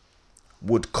actions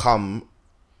would come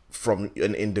from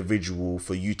an individual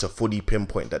for you to fully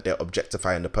pinpoint that they're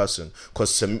objectifying the person.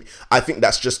 Because I think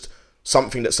that's just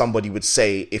something that somebody would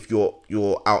say if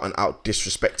you're out and out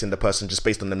disrespecting the person just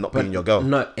based on them not being your girl.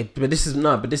 But this is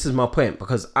my point,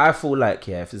 because I feel like,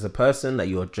 yeah, if it's a person that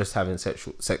you're just having sex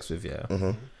with,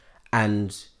 yeah,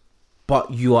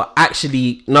 but you are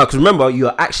actually because remember, you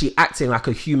are actually acting like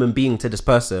a human being to this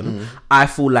person. I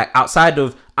feel like outside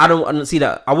of, I wouldn't see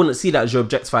that as you're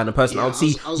objectifying a person. Yeah, I would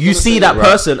see I was you gonna see say that that.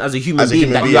 person as a human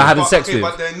being that you are having sex with.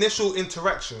 But the initial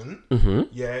interaction,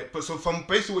 yeah. But so from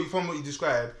basically what you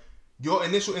described, your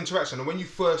initial interaction, and when you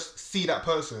first see that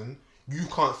person, you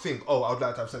can't think, oh, I would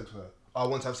like to have sex with her. I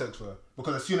want to have sex with her.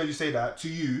 Because as soon as you say that, to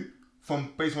you,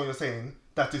 from based on what you're saying,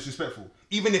 that's disrespectful.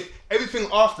 Even if everything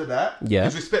after that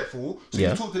is respectful, so you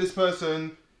talk to this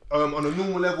person on a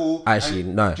normal level. Actually,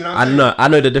 no. Do you know what I'm saying? I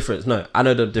know the difference. No, I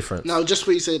know the difference. No, just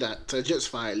when you say that, to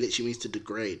objectify it literally means to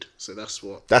degrade. So that's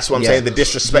what I'm saying, the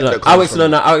disrespect that I'll comes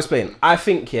from... I'll explain. I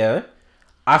think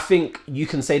you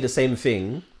can say the same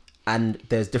thing and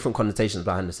there's different connotations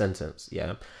behind the sentence.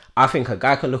 Yeah, I think a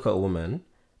guy can look at a woman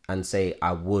and say,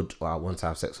 I would, or I want to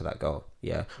have sex with that girl.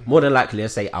 Yeah, more than likely,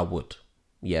 let's say I would.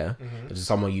 Yeah, if it's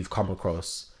someone you've come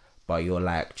across, but you're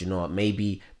like, do you know what,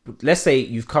 maybe, let's say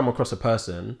you've come across a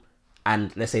person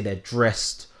and let's say they're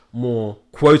dressed more,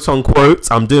 quote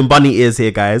unquote, I'm doing bunny ears here,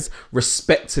 guys,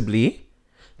 respectably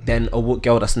than a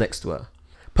girl that's next to her.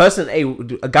 Person A,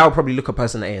 a guy will probably look at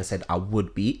person A and said, I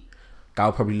would beat. Guy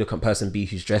will probably look at person B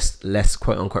who's dressed less,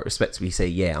 quote unquote, respectably, say,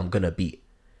 yeah, I'm gonna beat.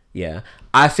 Yeah,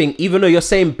 I think even though you're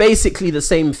saying basically the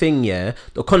same thing, yeah,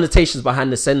 the connotations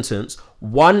behind the sentence,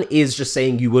 one is just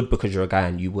saying you would because you're a guy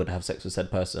and you would have sex with said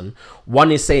person.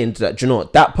 One is saying that, do you know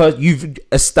what, that person you've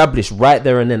established right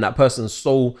there and then that person's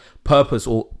sole purpose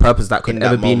or purpose that could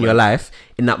ever be in your life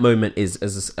in that moment is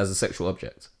as a sexual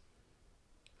object.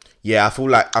 Yeah, I feel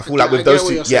like I with get those what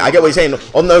two. you're Yeah, saying. I get what you're saying.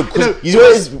 Oh no,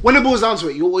 When it boils down to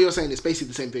it, what you're saying is basically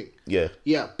the same thing. Yeah.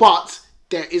 Yeah, but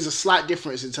there is a slight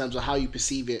difference in terms of how you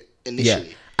perceive it initially.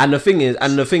 Yeah. And the thing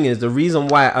is, the reason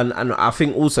why, and I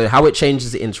think also how it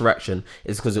changes the interaction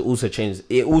is because it also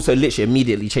literally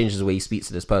immediately changes the way you speak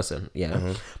to this person. Yeah.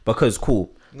 Mm-hmm. Because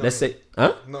let's say,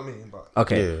 huh? Not me, but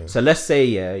Okay. Yeah. So let's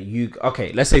say,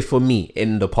 let's say for me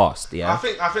in the past, yeah. I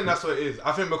think that's what it is.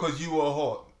 I think because you were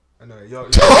hot. I know, you're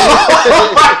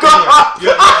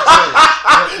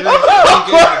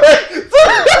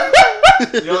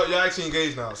you're actually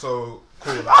engaged now, so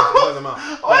cool. Like, it doesn't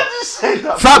matter. Why did you say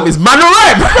that? Fam, is man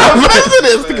alright, bro? I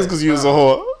think it's because you was a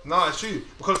whore. No, it's true.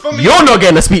 Because for me, You're not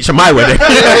getting a speech at my wedding.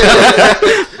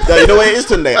 No, you know what it is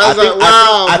today. I was like,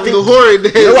 wow, I think the whore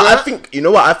days, you know what huh? I think. You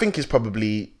know what I think is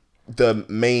probably the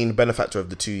main benefactor of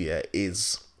the two. Yeah,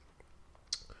 is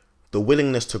the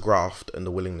willingness to graft and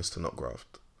the willingness to not graft.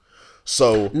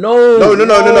 So No.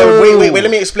 Wait.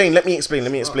 Let me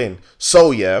explain.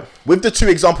 So yeah, with the two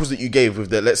examples that you gave,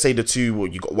 with the let's say the two, well,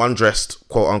 you got one dressed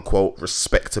quote unquote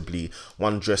respectably,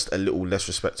 one dressed a little less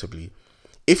respectably.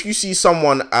 If you see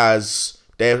someone as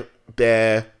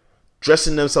they're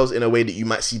dressing themselves in a way that you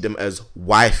might see them as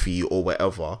wifey or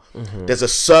whatever, there's a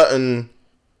certain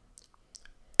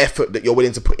effort that you're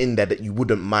willing to put in there that you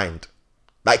wouldn't mind.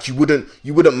 Like you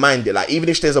wouldn't mind it. Like even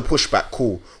if there's a pushback,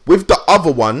 cool. With the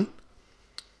other one,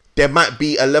 there might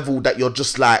be a level that you're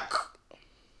just like,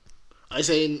 I'm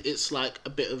saying it's like a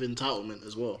bit of entitlement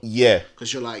as well. yeah,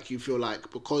 Because you feel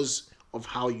like because of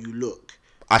how you look,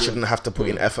 I shouldn't have to put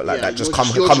in effort like that. Just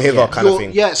you're come hither kind of you're-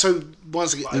 thing. Yeah, so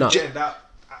once again, again,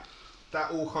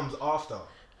 that all comes after.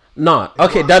 No,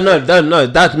 okay,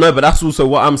 but that's also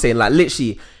what I'm saying. Like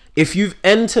literally, if you've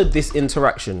entered this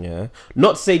interaction, yeah,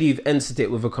 not to say that you've entered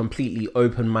it with a completely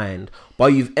open mind, but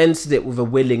you've entered it with a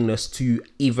willingness to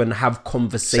even have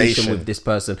conversation with this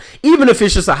person, even if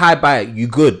it's just a hi bye, you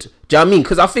good. Do you know what I mean?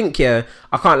 Because I think, yeah,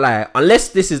 I can't lie, unless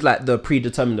this is like the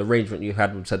predetermined arrangement you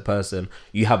had with said person,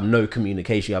 you have no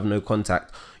communication, you have no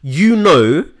contact. You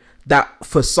know that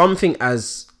for something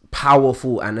as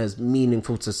powerful and as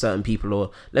meaningful to certain people,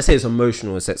 or let's say as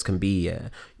emotional as sex can be, yeah,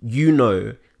 you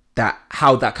know that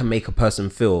how that can make a person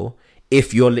feel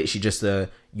if you're literally just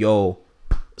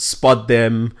spud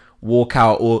them, walk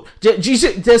out, or do you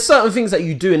see, there's certain things that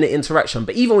you do in the interaction,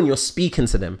 but even when you're speaking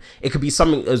to them, it could be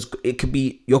something it could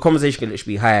be your conversation could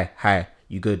literally be hi,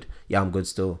 you good? Yeah, I'm good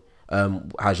still.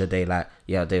 How's your day? Like,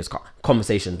 yeah, day's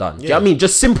conversation done. Do you know what I mean?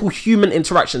 Just simple human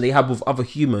interaction they have with other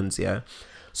humans, yeah.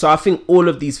 So I think all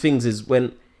of these things is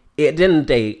when at the end of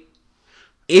the day,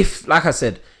 if like I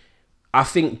said, I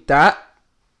think that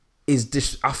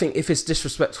is I think if it's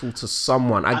disrespectful to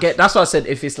someone, I get that's why I said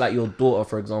if it's like your daughter,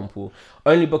 for example,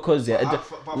 only because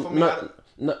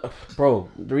bro,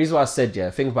 the reason why I said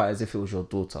think about it as if it was your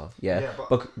daughter,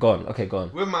 but go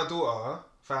on. With my daughter,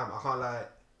 fam, I can't lie,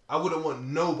 I wouldn't want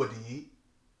nobody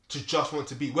to just want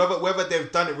to be whether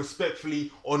they've done it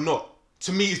respectfully or not.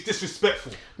 To me, it's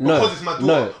disrespectful because it's my daughter.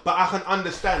 No. But I can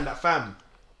understand that, fam.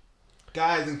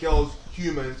 Guys and girls,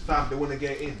 humans, fam, they want to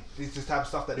get in. This is the type of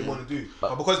stuff that they want to do.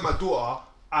 But because it's my daughter,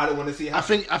 I don't want to see it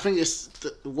happen. I think it's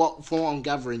from what I'm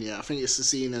gathering. Yeah, I think it's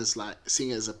seeing it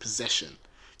as a possession.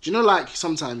 Do you know, like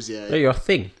sometimes, your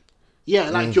thing.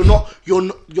 Yeah, like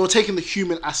you're taking the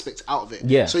human aspect out of it.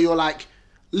 Yeah. So you're like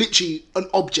literally an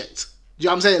object. Do you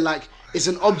know what I'm saying? Like it's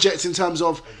an object in terms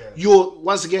of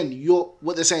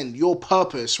what they're saying, your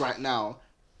purpose right now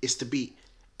is to beat.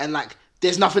 And like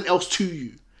there's nothing else to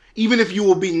you. Even if you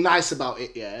were being nice about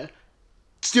it,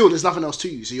 still there's nothing else to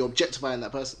you. So you're objectifying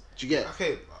that person. Do you get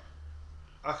it?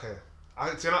 Okay.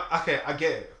 I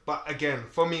get it. But again,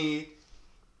 for me,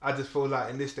 I just feel like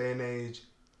in this day and age,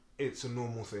 it's a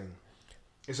normal thing.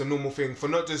 It's a normal thing for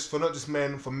not just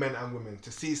men, for men and women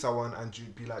to see someone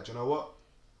and be like, you know what?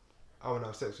 I want to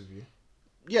have sex with you.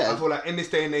 Yeah. I feel like in this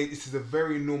day and age, this is a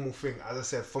very normal thing. As I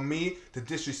said, for me, the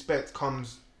disrespect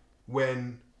comes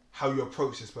when how you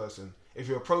approach this person. If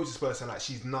you approach this person like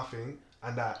she's nothing,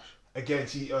 and that again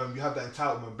she you have that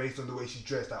entitlement based on the way she's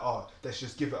dressed, that let's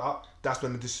just give it up. That's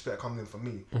when the disrespect comes in for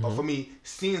me. Mm-hmm. But for me,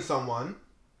 seeing someone,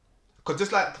 because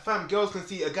just like fam, girls can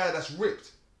see a guy that's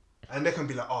ripped, and they can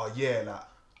be like, oh yeah, like,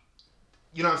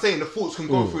 you know what I'm saying? The thoughts can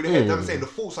go through the head. I'm saying the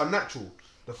thoughts are natural.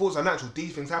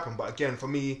 These things happen. But again, for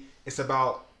me, it's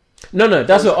about No,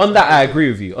 that's what, on that I agree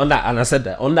with you. On that, and I said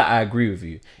that. On that I agree with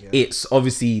you. Yeah. It's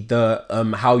obviously the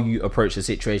how you approach the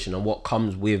situation and what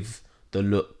comes with the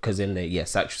look, because in there,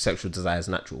 yes, sexual desire is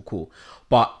natural, cool.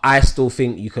 But I still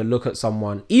think you can look at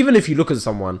someone, even if you look at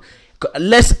someone,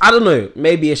 I don't know,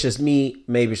 maybe it's just me,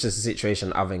 maybe it's just a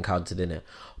situation I've encountered in it.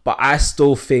 But I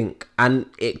still think, and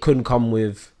it couldn't come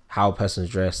with how a person's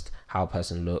dressed, how a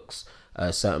person looks,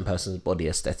 a certain person's body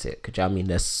aesthetic. Do you know what I mean?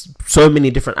 There's so many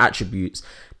different attributes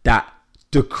that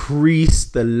decrease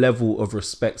the level of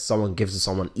respect someone gives to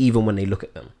someone, even when they look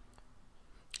at them.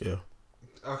 Yeah.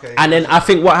 Okay. And then I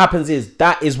think what happens is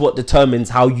that is what determines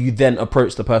how you then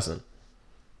approach the person.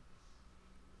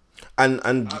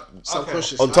 And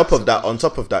Subconscious. on top of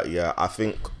that, yeah, I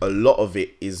think a lot of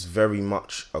it is very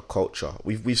much a culture.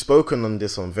 We've spoken on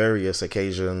this on various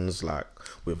occasions, like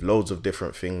with loads of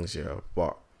different things, yeah.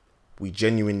 But we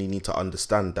genuinely need to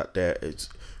understand that there is.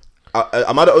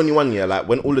 Am I the only one? Yeah, like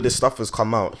when all of this stuff has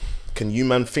come out, can you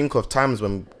man think of times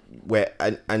where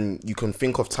and you can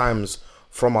think of times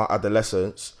from our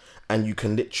adolescence, and you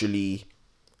can literally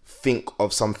think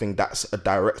of something that's a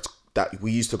direct that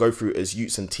we used to go through as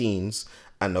youths and teens,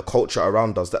 and the culture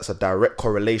around us that's a direct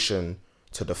correlation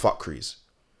to the fuckeries.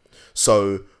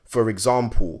 So, for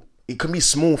example, it can be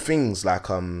small things like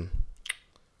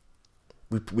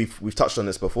we've touched on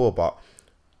this before, but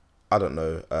I don't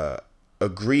know.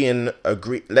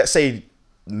 Agree. Let's say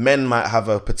men might have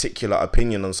a particular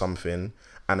opinion on something,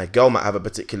 and a girl might have a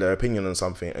particular opinion on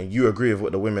something, and you agree with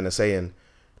what the women are saying.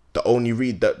 The only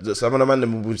some of the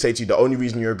men would say to you, the only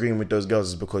reason you're agreeing with those girls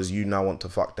is because you now want to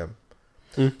fuck them.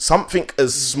 Something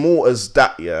as small as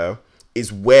that, yeah,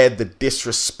 is where the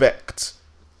disrespect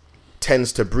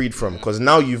tends to breed from. Because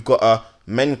now you've got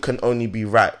men can only be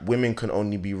right, women can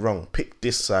only be wrong. Pick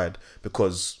this side,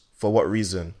 because for what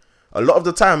reason? A lot of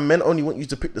the time, men only want you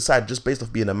to pick the side just based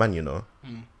off being a man, you know.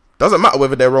 Doesn't matter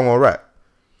whether they're wrong or right.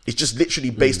 It's just literally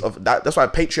based off that. That's why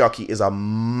patriarchy is a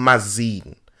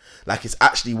mazine. Like, it's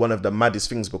actually one of the maddest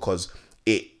things, because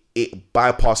it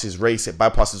bypasses race, it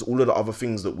bypasses all of the other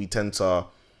things that we tend to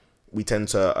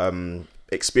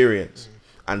experience.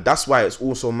 And that's why it's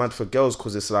also mad for girls,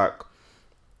 because it's like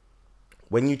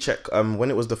when you check when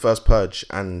it was the first purge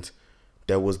and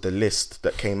there was the list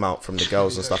that came out from the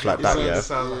girls and stuff like that,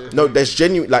 yeah. No, there's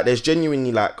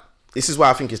genuinely like, this is why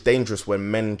I think it's dangerous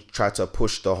when men try to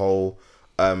push the whole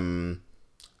I'm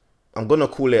gonna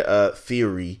call it a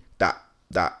theory that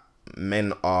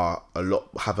men have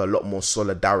a lot more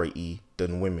solidarity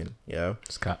than women, yeah.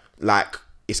 It's cap. Like,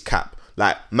 it's cap.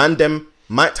 Like, man them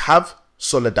might have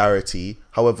solidarity,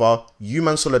 however,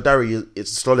 human solidarity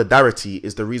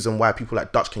is the reason why people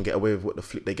like Dutch can get away with what the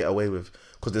flick they get away with,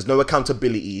 because there's no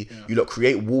accountability. You lot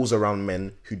create walls around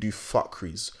men who do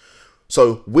fuckeries.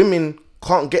 So women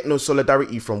can't get no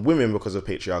solidarity from women because of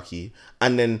patriarchy,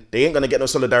 and then they ain't gonna get no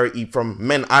solidarity from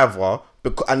men either.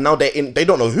 And now they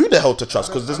don't know who the hell to trust,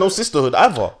 because there's no sisterhood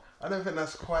either. I don't think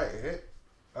that's quite it.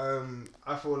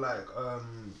 I feel like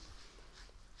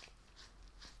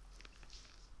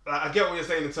I get what you're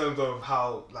saying in terms of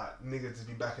how like niggas just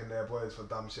be backing their boys for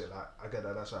dumb shit. Like, I get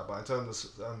that, that's right. But in terms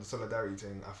of the solidarity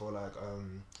thing, I feel like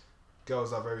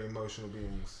girls are very emotional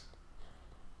beings.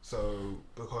 So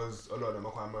because a lot of them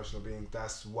are quite emotional beings,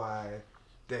 that's why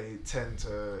they tend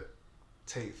to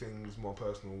take things more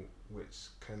personal, which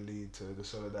can lead to the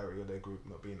solidarity of their group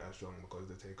not being as strong, because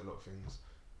they take a lot of things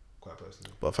quite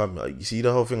personally. But fam, you see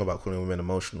the whole thing about calling women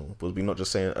emotional, was we not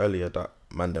just saying earlier that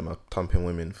man them are thumping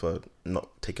women for not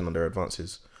taking on their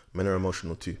advances? Men are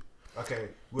emotional too. Okay,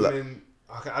 women.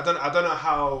 Okay, I don't know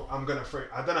how I'm gonna phrase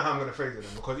it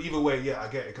then, because either way, yeah, I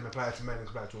get it can apply to men, it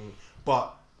can apply to women.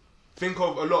 But think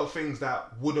of a lot of things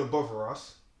that wouldn't bother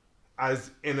us as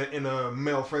in a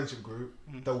male friendship group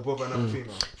that will bother another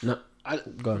female. No.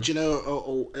 Do you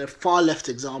know a far left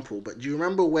example? But do you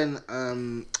remember when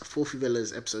Fourth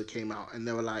Villa's episode came out and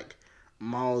they were like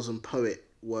Miles and Poet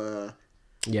were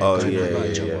going about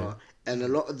each other, and a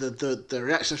lot of the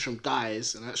reactions from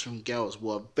guys and reactions from girls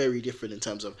were very different in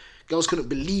terms of girls couldn't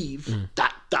believe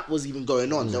that was even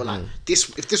going on. They were like,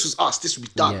 if this was us, this would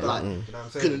be done. But like, You know what I'm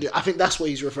saying? couldn't do. I think that's what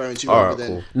he's referring to. Alright, rather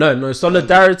than cool. No,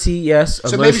 solidarity, yes.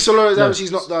 so maybe solidarity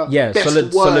is not the best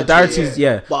word.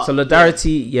 Solidarity, But,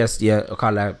 solidarity, yes, yeah.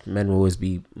 Okay, like men will always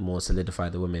be more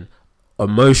solidified than women.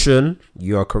 Emotion,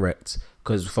 you are correct,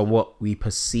 because from what we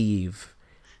perceive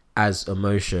as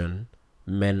emotion,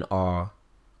 men are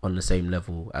on the same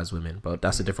level as women, but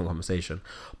that's a different conversation.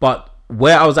 But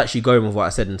where I was actually going with what I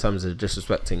said in terms of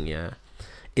disrespecting, yeah,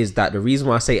 is that the reason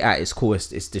why I say at its core it's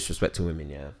disrespecting women,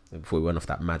 yeah, before we went off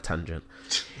that mad tangent,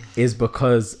 is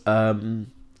because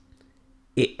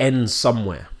it ends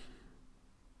somewhere.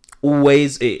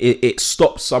 always it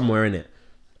stops somewhere in it.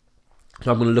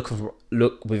 So I'm gonna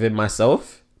look within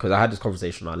myself, because I had this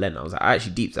conversation on Len. I was like,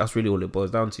 actually, deep. That's really all it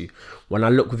boils down to. When I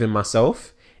look within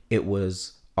myself, it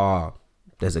was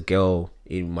there's a girl.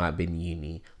 It might have been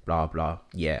uni. Blah blah.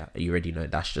 Yeah, you already know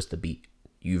that's just a beat.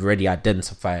 You've already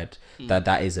identified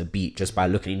that is a beat just by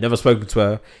looking. You've never spoken to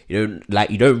her.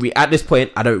 At this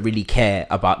point, I don't really care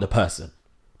about the person.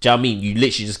 Do you know what I mean? You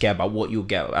literally just care about what you'll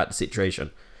get at the situation.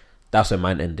 That's where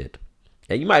mine ended.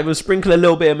 Yeah, you might even sprinkle a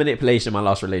little bit of manipulation in my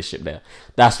last relationship there.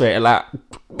 That's where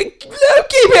keep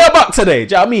it a buck today.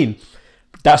 Do you know what I mean?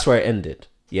 That's where it ended.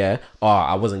 Yeah.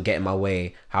 I wasn't getting my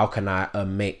way. How can I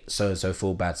make so-and-so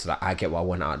feel bad so that I get what I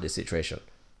want out of this situation?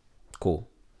 Cool.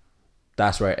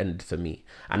 That's where it ended for me.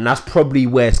 And that's probably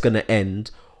where it's going to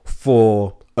end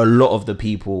for a lot of the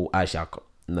people. Actually,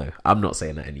 I'm not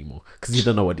saying that anymore, because you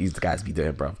don't know what these guys be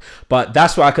doing, bruv. But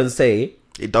that's what I can say.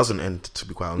 It doesn't end, to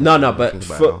be quite honest. No,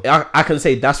 but I can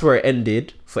say that's where it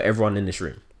ended for everyone in this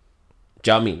room.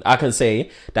 Do you know what I mean? I can say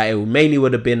that it mainly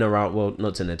would have been around, well,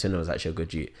 not Tina. Tina was actually a good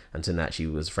dude, and Tina actually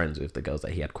was friends with the girls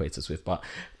that he had coitus with. But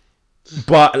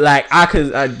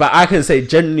I can say,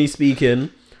 generally speaking,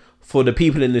 for the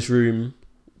people in this room,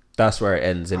 that's where it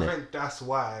ends, innit? I think that's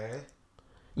why.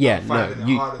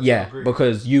 Yeah,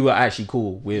 because you were actually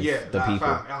cool with the people.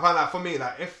 I find like, for me,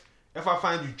 like if I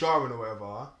find you jarring or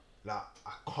whatever, like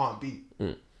I can't beat.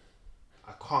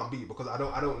 I can't beat because I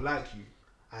don't like you,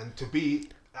 and to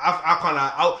beat, I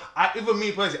can't. Even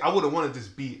me personally, I wouldn't want to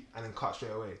just beat and then cut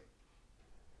straight away.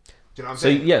 Do you know what I'm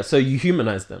saying? Yeah, so you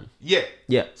humanize them. Yeah.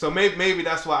 So maybe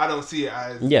that's why I don't see it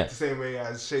as the same way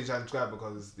as Shay Chan described,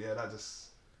 because that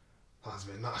just sounds a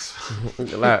bit nuts.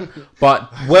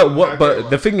 But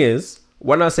the thing is,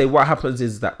 when I say what happens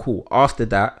is that cool. After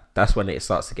that, that's when it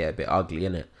starts to get a bit ugly,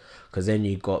 innit? Because then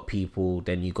you got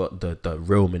the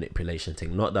real manipulation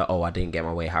thing. Not that, I didn't get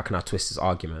my way, how can I twist this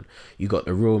argument? You got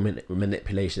the real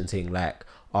manipulation thing, like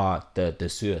the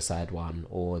suicide one,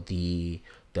 or the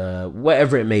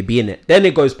whatever it may be in it. Then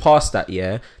it goes past that,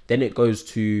 yeah. Then it goes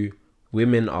to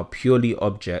women are purely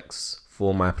objects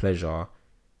for my pleasure.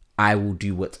 I will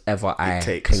do whatever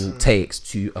takes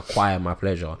to acquire my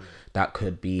pleasure. That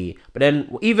could be, but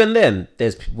then even then,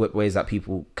 there's ways that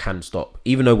people can stop.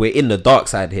 Even though we're in the dark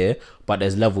side here, but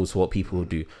there's levels to what people will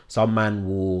do. Some man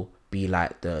will be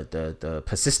like the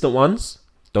persistent ones.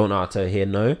 Don't know how to hear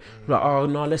no. Like, oh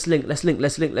no, let's link all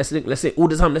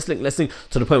the time. Let's link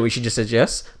to the point where she just says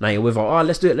yes. Now you're with her. Oh,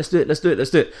 let's do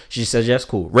it. She says yes.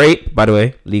 Cool. Rape, by the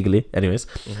way, legally. Anyways,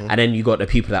 and then you got the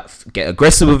people that get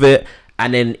aggressive with it.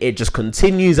 And then it just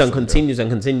continues and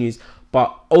continues.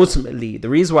 But ultimately, the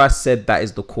reason why I said that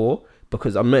is the core,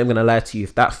 because I'm not even going to lie to you,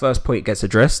 if that first point gets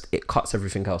addressed, it cuts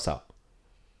everything else out.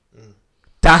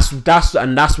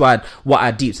 That's why what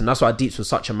I deeps, and that's why deeps was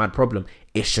such a mad problem.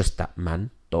 It's just that man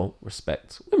don't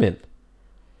respect women.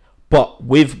 But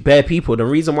with bare people, the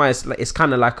reason why it's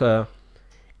kind of like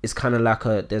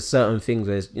there's certain things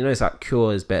where it's like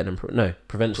cure is better than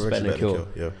prevention is better than cure.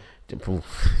 Yeah.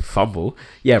 Fumble.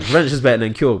 Yeah, prevention is better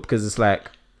than cure, because it's like,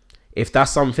 if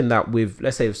that's something that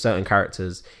let's say with certain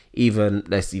characters,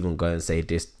 let's even go and say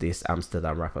this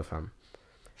Amsterdam rapper fam,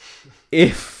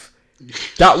 if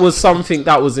that was something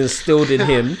that was instilled in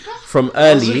him from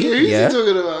early,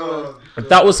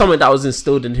 that was something that was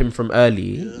instilled in him from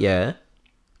early,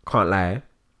 can't lie,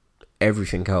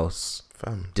 everything else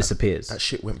disappears. That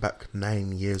shit went back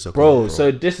 9 years ago, bro.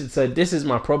 So this is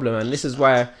my problem, and this is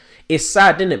why it's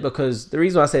sad, isn't it? Because the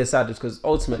reason why I say it's sad is because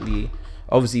ultimately,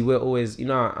 obviously, we're always,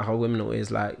 how women are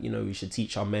always like, we should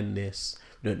teach our men this.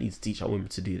 We don't need to teach our women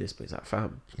to do this. But it's like,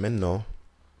 fam, men know.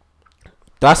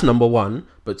 That's number one.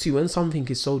 But two, when something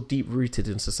is so deep rooted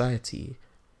in society,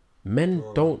 men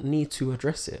don't need to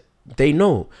address it. They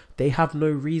know. They have no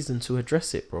reason to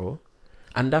address it, bro.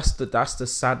 And that's the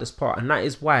saddest part. And that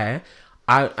is why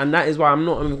I'm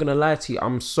not even gonna lie to you.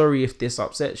 I'm sorry if this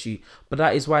upsets you, but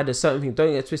that is why there's certain things.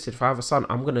 Don't get twisted. If I have a son,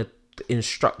 I'm gonna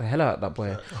instruct the hell out of that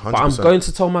boy. 100%. But I'm going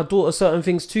to tell my daughter certain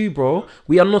things too, bro.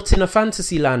 We are not in a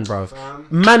fantasy land, bro.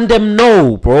 Man them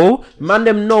know, bro. Man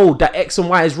them know that X and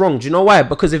Y is wrong. Do you know why?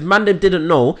 Because if man them didn't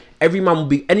know, every man will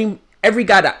be every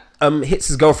guy that hits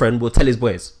his girlfriend will tell his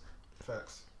boys.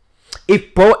 Facts.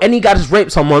 If any guy that's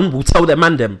raped someone will tell their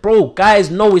man them, bro,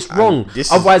 guys know it's wrong.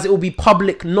 Otherwise it will be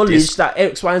public knowledge that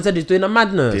X, Y, and Z is doing a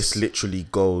madness. This literally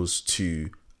goes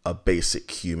to a basic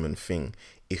human thing.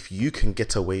 If you can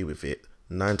get away with it,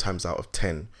 9 times out of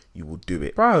 10, you will do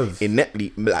it. Bro.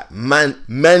 Innately, like,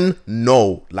 men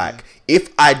know, like,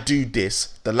 if I do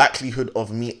this, the likelihood of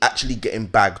me actually getting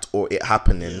bagged or it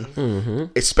happening,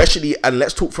 especially, and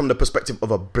let's talk from the perspective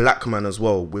of a black man as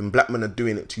well. When black men are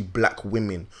doing it to black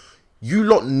women, you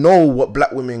lot know what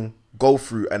black women go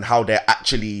through and how they're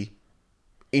actually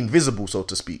invisible, so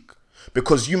to speak,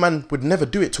 because you man would never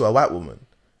do it to a white woman.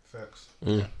 Facts.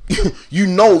 you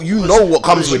know what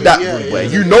comes with that. Yeah.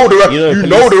 You know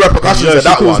the repercussions of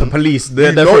that one. The police,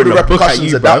 You know the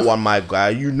repercussions of that one, my guy.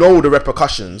 You know the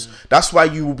repercussions. That's why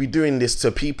you will be doing this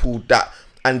to people that,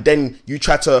 and then you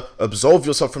try to absolve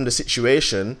yourself from the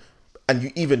situation, and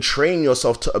you even train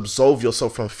yourself to absolve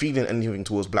yourself from feeling anything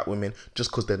towards black women just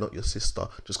because they're not your sister,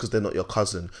 just because they're not your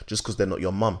cousin, just because they're not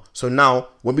your mum. So now,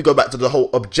 when we go back to the whole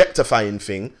objectifying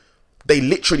thing, they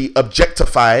literally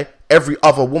objectify every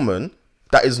other woman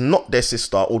that is not their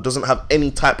sister or doesn't have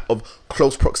any type of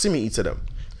close proximity to them.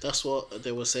 That's what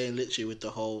they were saying literally with the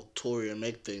whole Tory and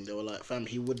Meg thing. They were like, fam,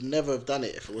 he would never have done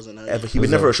it if it wasn't her. He would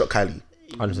never have shot Kylie.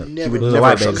 100%. Never would have never done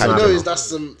have it. shot So Kylie. he knows that's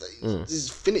some. This is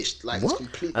finished. Like it's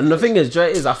completely. And the finished. thing is, Joe,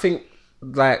 is I think,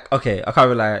 like, okay, I can't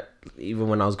really, like, even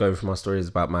when I was going through my stories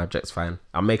about my objectifying,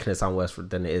 I'm making it sound worse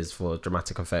than it is for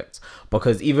dramatic effect.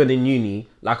 Because even in uni,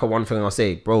 like, one thing I'll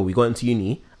say, bro, we got into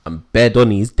uni and bare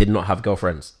Donnies did not have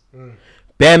girlfriends.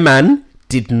 Bare man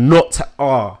did not.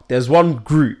 There's one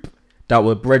group that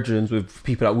were brethren with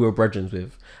people that we were brethren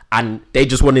with, and they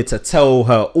just wanted to tell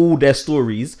her all their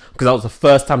stories because that was the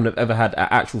first time they've ever had an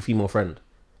actual female friend.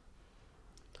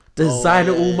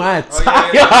 Designer all my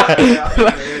time.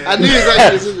 I knew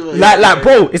exactly. Like,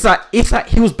 bro, it's like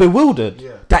he was bewildered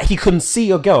that he couldn't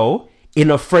see a girl in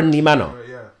a friendly manner.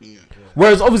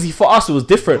 Whereas obviously for us it was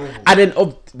different. And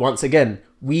then once again,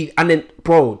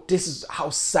 bro, this is how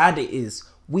sad it is.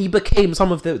 We became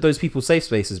some of those people's safe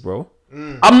spaces, bro.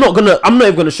 I'm not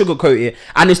even gonna sugarcoat it.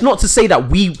 And it's not to say that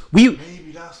we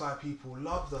Maybe that's why people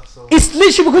loved us so much. it's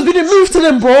literally because we didn't move to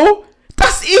them, bro.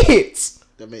 That's it.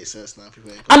 That makes sense now.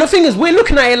 People ain't And the thing is, we're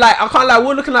looking at it like, I can't lie,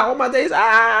 we're looking at all my days,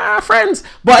 friends.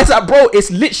 But it's like, bro,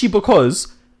 it's literally because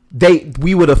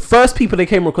we were the first people that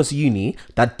came across uni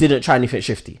that didn't try anything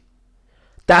shifty.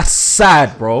 That's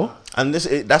sad, bro. And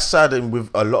that's sad with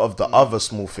a lot of the other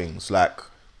small things. Like,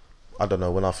 I don't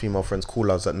know, when our female friends call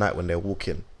us at night when they're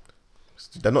walking,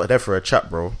 they're not there for a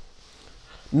chat, bro.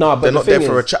 No, but They're not there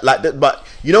for a chat. Like, but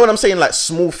you know what I'm saying? Like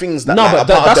small things that. No, like,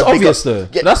 but are part that's of the bigger- obvious though.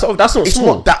 Yeah, That's not it's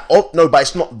small. not that. No, but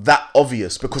it's not that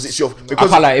obvious because it's your. Because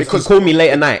I can't lie, if you call me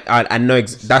late at night, I know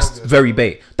that's very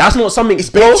bait. That's not something. it's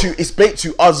bait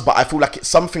to us, but I feel like it's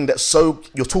something that's so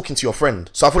you're talking to your friend.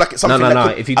 So I feel like it's something. No.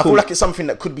 Could, If you I feel call- like it's something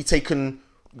that could be taken.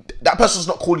 That person's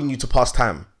not calling you to pass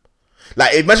time.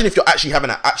 Like, imagine if you're actually having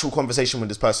an actual conversation with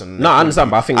this person. No, I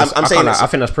understand, but I think I'm saying I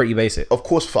think that's pretty basic. of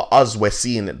course, for us, we're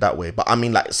seeing it that way. But I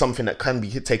mean, like, something that can be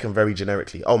taken very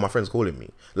generically. Oh, my friend's calling me.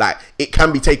 Like, it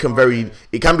can be taken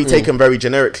taken very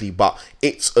generically, but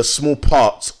it's a small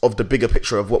part of the bigger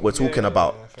picture of what we're talking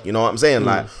about. You know what I'm saying?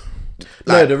 Like,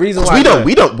 No, the reason 'cause why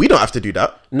we don't have to do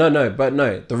that. No.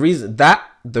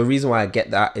 The reason why I get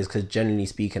that is because generally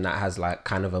speaking, that has like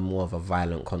kind of a more of a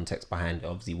violent context behind it.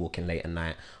 Obviously, walking late at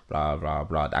night, blah blah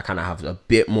blah. That kind of have a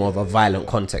bit more of a violent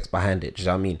context behind it. Do you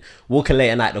know what I mean? Walking late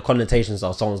at night, the connotations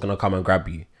are someone's gonna come and grab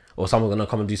you, or someone's gonna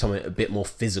come and do something a bit more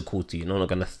physical to you. You're not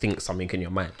gonna think something in your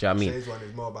mind. Do you know what I mean? Today's one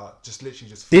is more about just literally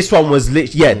just. This one was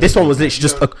literally, this one was literally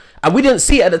just, and we didn't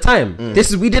see it at the time.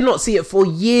 We did not see it for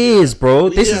years, bro.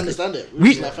 We This didn't is understand it. We,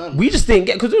 just like family. we just didn't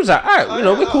get because we was like, alright,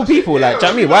 we're cool people, like, do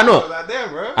you know what I mean? Why not? Like, damn,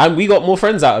 bro. And we got more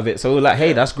friends out of it, so we were like,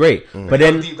 hey, that's great. But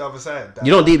then Deep the other side.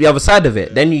 you don't deep the other side of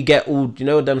it. Then you get all, you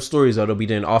know, them stories where they'll be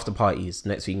doing after parties.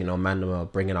 Next thing you know, man, them are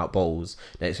bringing out bottles.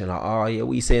 Next thing, like, oh yeah,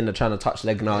 we saying they're trying to touch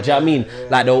leg now. Do you know what I mean?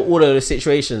 Like, there were all of the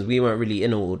situations we weren't really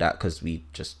in all that because we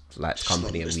just liked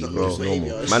company and it's we not was normal normal.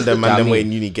 behaviour. Man, Do you know what I them mean? way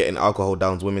in uni getting alcohol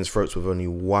down women's throats with only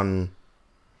one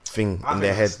thing in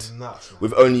their head. Nuts, man.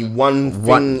 With only one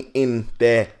thing in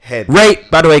their head. Rape,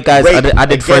 by the way, guys. Rape, I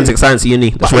did again. forensic science at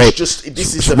uni. That's But rape. it's just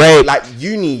this is rape. like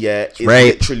uni, is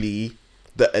rape. literally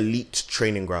the elite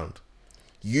training ground.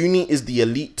 Uni is the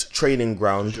elite training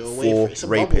ground You're for away it's a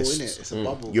bubble, rapists. innit? It's a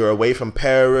bubble. You're away from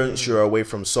parents. You're away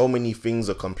from so many things.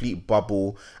 A complete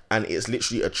bubble, and it's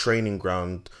literally a training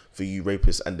ground for you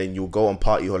rapists. And then you'll go on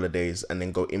party holidays, and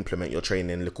then go implement your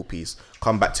training in little piece.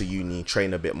 Come back to uni,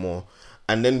 train a bit more,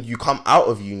 and then you come out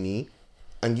of uni,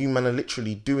 and you man are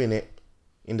literally doing it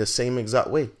in the same exact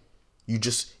way. You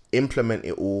just implement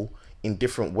it all in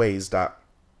different ways that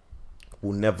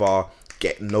will never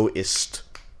get noticed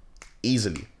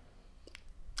easily.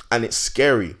 And it's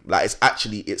scary. Like,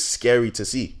 it's scary to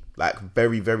see. Like,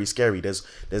 very, very scary. There's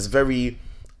very,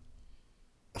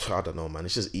 I don't know, man.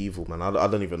 It's just evil, man. I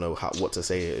don't even know what to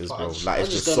say it is, bro. Like, I it's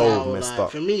just don't so know how, messed like,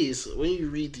 up. For me, it's when you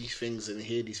read these things and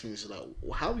hear these things, you're like,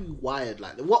 how are you wired?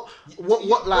 Like, what like,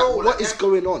 Bro, what like, is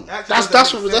going on? actually That's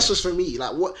doesn't make just for me.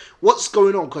 Like, what's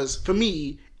going on? Because for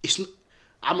me, it's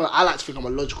I like to think I'm a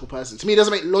logical person. To me, it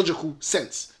doesn't make logical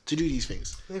sense to do these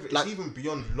things. It's Like, even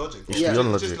beyond logic. Bro. It's beyond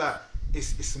It's logic. just like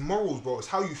it's morals, bro. It's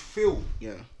how you feel.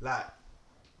 Yeah. Like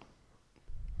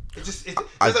it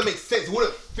doesn't make sense. It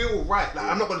wouldn't feel right. Like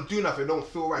I'm not gonna do nothing. It don't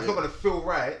feel right. It's not gonna feel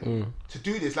right to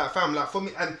do this. Like fam, like for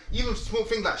me, and even small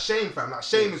things like shame, fam. Like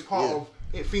shame is part of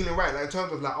it feeling right. Like in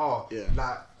terms of like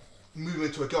like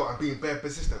moving to a girl and being bare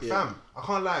persistent, fam. I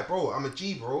can't lie, bro. I'm a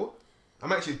G, bro.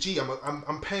 I'm actually a G.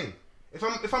 I'm paying.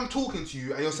 If I'm talking to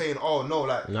you and you're saying, oh no,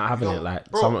 like Not having you know, it,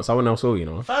 like bro, someone else will, you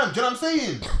know. fam, do you know what I'm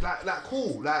saying? Like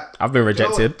cool, like I've been you know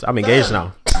rejected. what? I'm engaged Fam.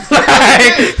 now.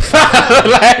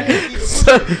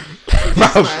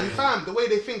 Fam, the way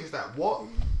they think is that what?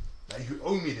 Like you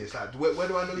owe me this. Like where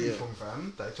do I know you from,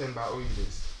 fam? Like telling me I owe you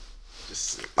this.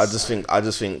 I just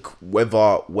think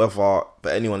whether for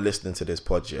anyone listening to this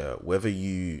pod, whether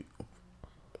you,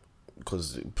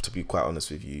 because to be quite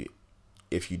honest with you,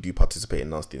 if you do participate in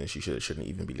nastiness, you shouldn't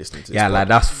even be listening to this. Yeah, pod. like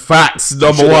that's facts.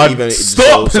 Number Shouldn't one. even-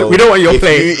 Stop. so We don't want your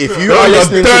play. If you are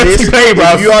listening to this,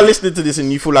 if you are listening to this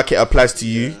and you feel like it applies to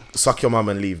you, suck your mum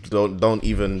and leave. Don't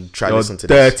even try to You're listen to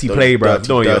this. dirty play, bro.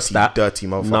 Don't want your dirty, stat. dirty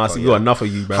motherfucker. Nah, so you got enough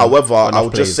of you, bro. However, Got enough I will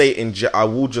just plays.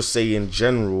 say in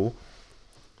general,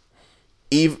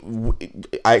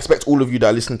 I expect all of you that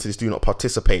are listening to this do not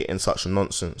participate in such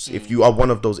nonsense. If you are one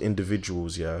of those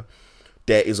individuals, there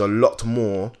is a lot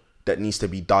more that needs to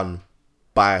be done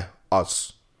by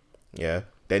us. There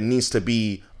needs to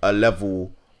be a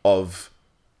level of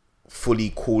fully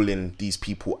calling these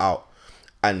people out,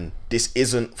 and this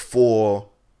isn't for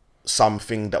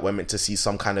something that we're meant to see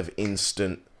some kind of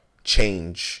instant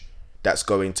change that's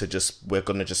going to we're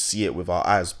gonna just see it with our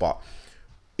eyes. But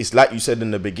it's like you said in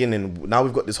the beginning, now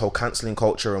we've got this whole cancelling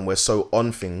culture and we're so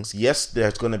on things. Yes,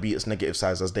 there's going to be its negative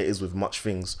sides, as there is with much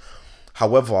things.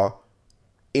 However,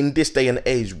 in this day and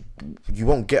age, you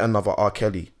won't get another R.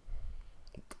 Kelly.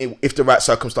 If the right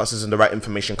circumstances and the right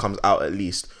information comes out, at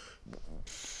least.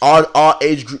 Our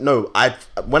age group, no.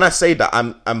 When I say that,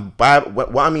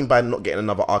 what I mean by not getting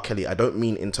another R. Kelly, I don't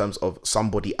mean in terms of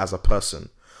somebody as a person.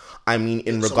 I mean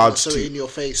in regards so to in your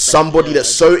face, somebody that's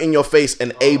so in your face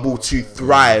and able to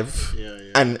thrive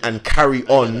and carry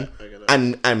on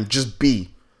and just be.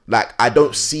 Like, I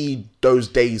don't see those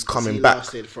days coming he back.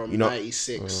 lasted from you know?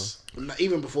 96,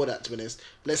 even before that, to be honest.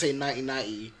 Let's say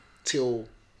 1990 till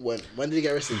when did he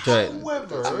get arrested?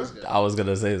 However, I was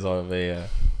gonna say something, but yeah.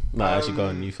 No, actually, go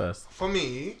on you first. for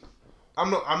me, I'm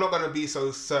not gonna be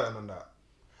so certain on that.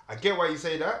 I get why you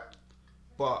say that,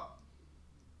 but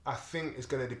I think it's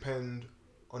gonna depend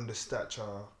on the stature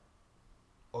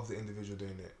of the individual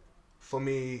doing it. For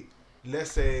me,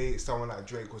 let's say someone like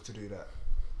Drake was to do that,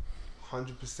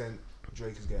 100%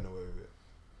 Drake is getting away with it.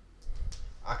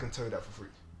 I can tell you that for free.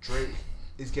 Drake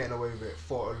is getting away with it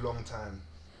for a long time.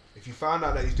 If you found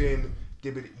out that he's doing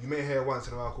Dibbity, you may hear once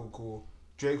in a while, cool.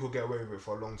 Drake will get away with it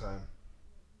for a long time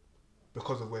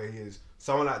because of where he is.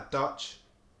 Someone like Dutch,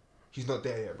 he's not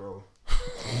there yet, bro.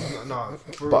 No,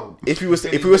 for But real. if we was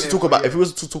to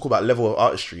talk about level of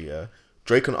artistry,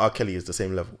 Drake and R. Kelly is the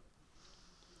same level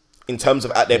in terms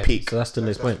of at their peak. So that's the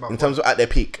next point. In terms of at their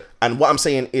peak, and what I'm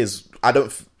saying is, I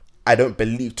don't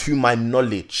believe, to my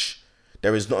knowledge,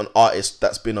 there is not an artist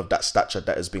that's been of that stature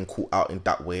that has been caught out in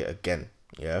that way again.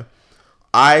 Yeah,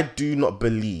 I do not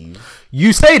believe.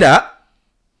 You say that.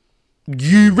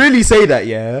 You really say that,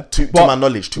 yeah. To my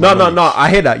knowledge. No. I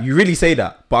hear that. You really say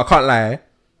that, but I can't lie.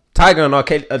 Tiger and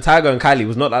Kylie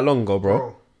was not that long ago,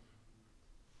 bro.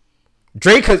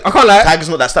 Drake has. I can't lie. Tiger's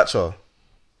not that stature.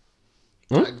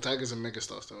 Tiger's a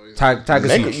megastar still. Tiger's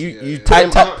Mega, huge. you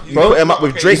Bro, put him up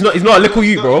with Drake. He's not a little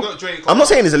you, bro. I'm not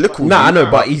saying he's a little. Nah, I know,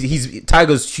 but he's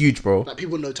Tiger's huge, bro. Like,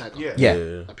 people know Tiger. Yeah.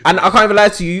 Yeah. And I can't even lie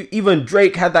to you, even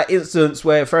Drake had that instance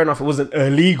where, fair enough, it wasn't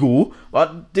illegal,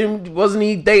 but wasn't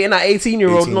he dating that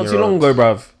 18-year-old not too long ago,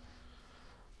 bruv?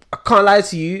 I can't lie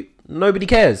to you, nobody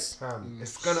cares.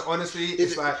 It's gonna, honestly,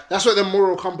 it's like, That's where the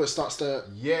moral compass starts to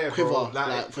quiver, bro,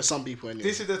 like for some people anyway.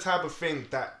 this is the type of thing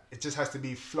that it just has to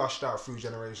be flushed out through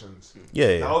generations.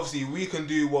 Yeah. Like, obviously, we can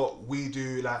do what we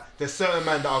do. Like, there's certain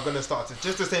men that are gonna start to,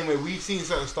 just the same way we've seen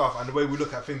certain stuff, and the way we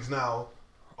look at things now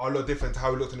are a lot different to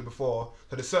how we looked at it before.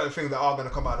 So there's certain things that are gonna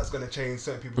come out that's gonna change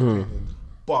certain people's opinions.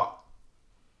 But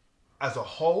as a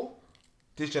whole,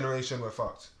 this generation, we're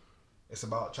fucked. It's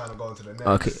about trying to go into the next.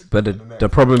 Okay, but and next. the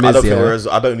problem I is,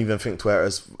 I don't even think Twitter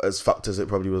as fucked as it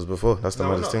probably was before. That's the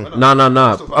maddest thing.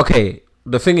 No. Okay,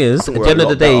 the thing is, at we're the end a of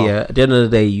the lot day, better. at the end of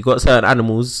the day, you got certain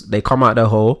animals. They come out their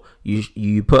hole.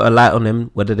 You put a light on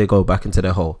them, whether they go back into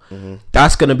their hole.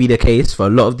 That's gonna be the case for a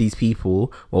lot of these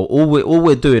people. Well, all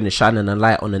we're doing is shining a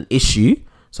light on an issue.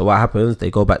 So what happens? They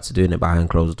go back to doing it behind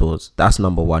closed doors. That's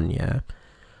number one. Yeah.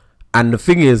 And the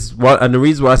thing is, and the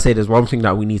reason why I say there's one thing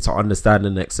that we need to understand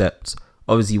and accept.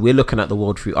 Obviously, we're looking at the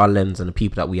world through our lens and the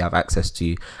people that we have access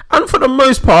to. And for the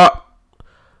most part,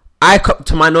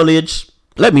 to my knowledge,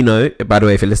 let me know, by the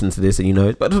way, if you listen to this and you know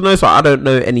it. But for the most part, I don't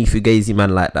know any fugazi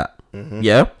man like that.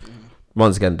 Yeah?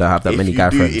 Once again, don't have that many guy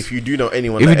friends. If you do know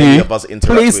anyone If that you any do, of us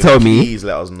interact please with, tell me. please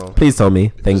let us know. Please tell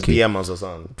me. Thank you. DM us or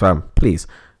something. Fam, please.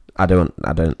 I don't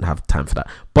have time for that.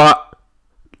 But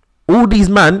all these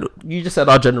man, you just said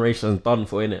our generation is done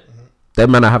for, innit?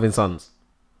 Them men are having sons.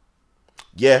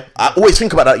 Yeah, I always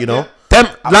think about that, you know. Them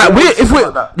like always think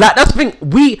about that. like that's the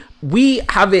thing. We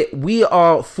have it. We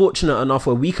are fortunate enough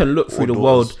where we can look through the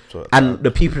world and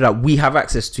the people that we have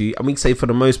access to, and we can say for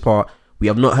the most part, we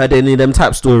have not heard any of them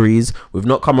type stories. We've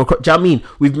not come across. Do you know what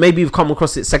I mean? We've come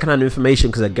across it secondhand information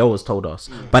because a girl has told us.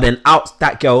 But then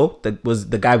that girl that was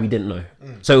the guy we didn't know,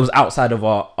 so it was outside of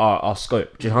our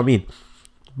scope. Do you know what I mean?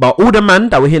 But all the man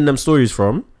that we're hearing them stories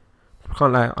from, I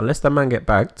can't lie, unless that man get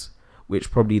bagged,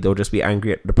 which probably they'll just be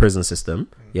angry at the prison system.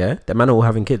 Yeah, the man are all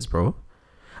having kids, bro.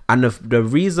 And the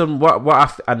reason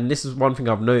and this is one thing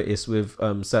I've noticed with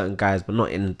certain guys, but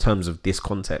not in terms of this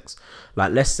context.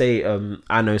 Like, let's say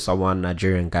I know someone,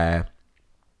 Nigerian guy,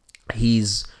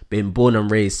 he's been born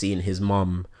and raised seeing his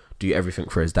mum do everything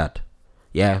for his dad.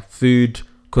 Yeah, food,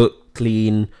 cook,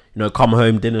 clean, come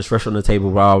home, dinner's fresh on the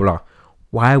table, blah, blah, blah.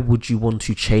 Why would you want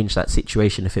to change that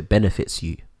situation if it benefits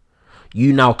you?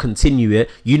 You now continue it.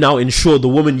 You now ensure the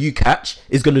woman you catch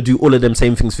is going to do all of them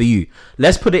same things for you.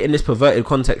 Let's put it in this perverted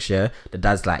context, yeah? The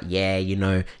dad's like, yeah,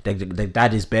 the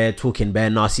dad is talking bare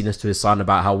nastiness to his son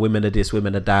about how women are this,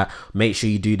 women are that. Make sure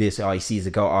you do this. Oh, he sees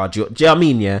a girl. Do you know what I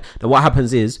mean, yeah? Then what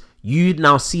happens is, you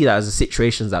now see that as a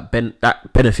situation that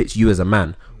benefits you as a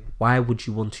man. Why would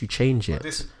you want to change it?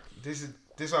 This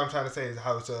is what I'm trying to say, is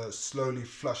how it's a slowly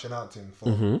flushing out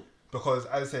thing. Because,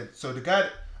 as I said, so the guy...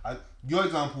 your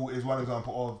example is one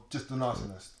example of just the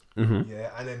narcissist. Yeah,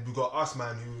 and then we got us,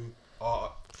 man, who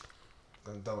are,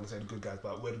 I don't want to say the good guys,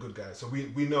 but we're the good guys. So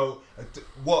we know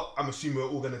what I'm assuming we're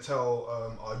all going to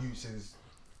tell our youths is,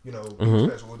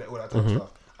 special, all that type of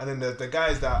stuff. And then the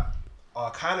guys that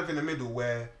are kind of in the middle,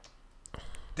 where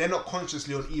they're not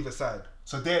consciously on either side.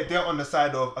 So they're on the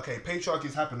side of, okay, patriarchy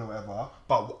is happening or whatever,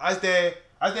 but as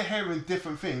they're hearing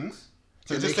different things,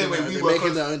 so just say when we were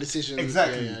making their own decisions.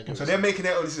 Exactly. Yeah, so they're making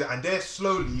their own decisions, and they're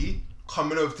slowly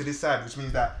coming over to this side, which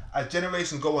means that as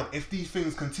generations go on, if these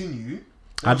things continue,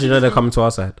 how do you know they're coming to our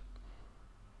side?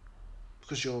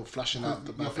 Because you're flashing out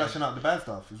the bad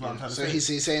stuff. Is what I'm trying to say. So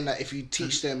he's saying that if you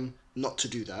teach them not to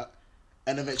do that,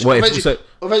 and eventually,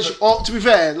 or to be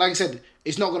fair, like I said,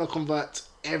 it's not going to convert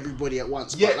everybody at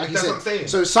once. Yeah, but like that's you said, what I'm saying.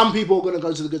 So some people are going to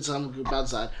go to the good side and the bad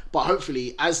side, but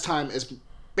hopefully, as time is.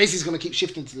 Basically, it's going to keep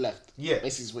shifting to the left. Yeah.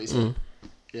 Basically, is what he's saying.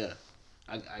 Yeah.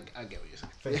 I get what you're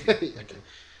saying. Thank you.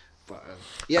 But,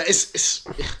 yeah, it's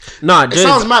No, it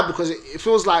sounds mad because it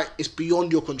feels like it's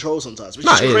beyond your control sometimes, which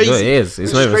is crazy. It is.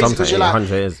 It's not even sometimes.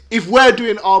 Like, if we're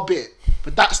doing our bit,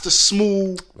 but that's the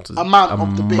small amount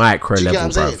of the bit. Micro Do you level,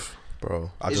 get what I'm saying?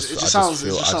 Bro, I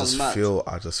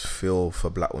just feel for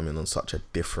black women on such a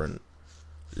different...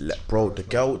 Bro,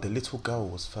 the little girl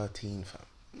was 13, fam.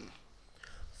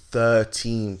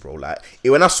 13, bro. Like,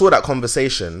 when I saw that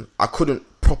conversation, I couldn't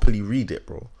properly read it,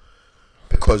 bro,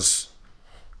 because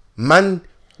man,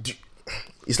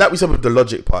 it's like we said with the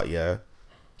logic part. Yeah,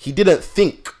 he didn't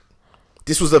think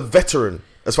this was a veteran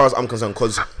as far as I'm concerned,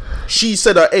 because she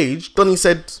said her age. Donnie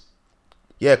said,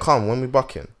 yeah, come when we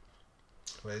bucking.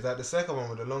 Wait, is that the second one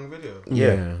with the long video?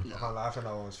 Yeah. I think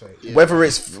that one's fake. Yeah. Whether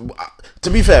it's, to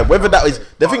be fair, whether that is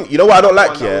the thing, you know what I don't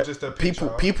like, yeah.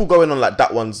 People going on like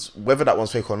that one's, whether that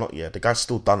one's fake or not, yeah. The guy's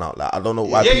still done out. Like, I don't know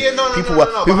why. People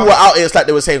were out here. It's like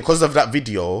they were saying because of that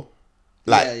video,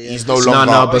 like he's no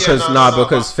longer.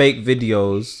 Because fake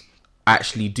videos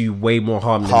actually do way more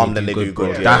harm than they do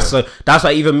good. Yeah. That's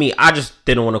why even me, I just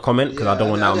didn't want to comment because I don't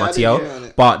want that on my TL.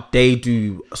 But they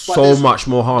do so much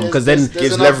more harm because then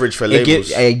gives leverage for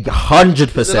labels.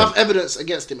 100%. There's enough evidence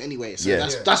against him anyway. So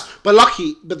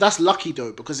that's lucky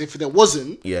though, because if there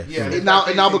wasn't, it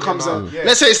now becomes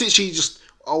let's say it's literally just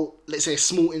let's say a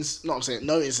small not I'm saying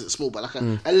no incident small, but like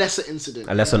a lesser incident,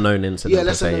 a lesser known incident. Yeah,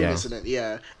 lesser known incident.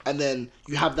 Yeah, and then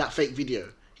you have that fake video.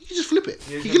 You just flip it.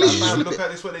 You can literally just flip it. Look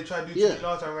at this, what they tried to do to me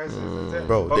last time, right?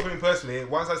 Bro, but for me personally,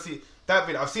 once I see that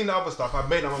video, I've seen the other stuff, I've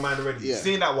made up my mind already. Yeah.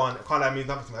 Seeing that one, can't that mean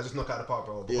nothing to me? I just knock out the park,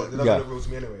 bro. Because it doesn't look real to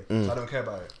me anyway. So I don't care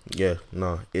about it. Yeah,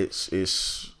 no,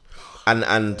 it's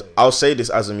and I'll say this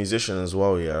as a musician as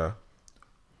well, yeah.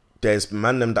 There's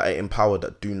man them that are empowered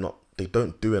that they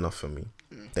don't do enough for me.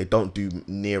 They don't do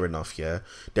near enough, yeah.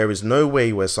 There is no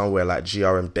way where somewhere like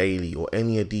GRM Daily or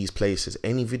any of these places,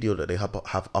 any video that they have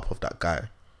up of that guy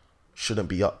shouldn't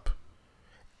be up.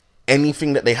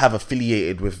 Anything that they have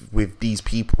affiliated with these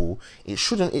people, it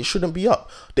shouldn't be up.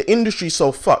 The industry's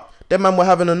so fucked. Them man were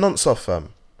having a nonce off,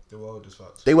 fam. The world is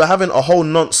fucked. They were having a whole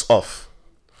nonce off.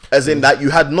 As in that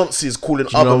you had nonces calling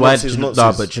other nonces nonces.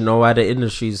 No, but you know why the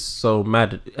industry's so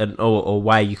mad and or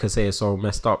why you could say it's so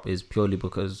messed up is purely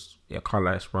because it can't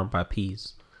like it's run by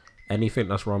peas. Anything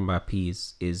that's run by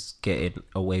peas is getting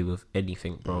away with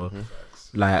anything, bro. Mm-hmm.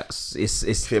 Like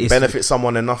if it benefits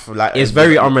someone enough, like it's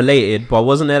very unrelated. But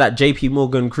wasn't there that JP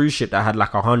Morgan cruise ship that had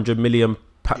like $100 million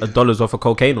dollars worth of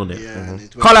cocaine on it? Yeah,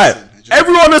 Can't lie.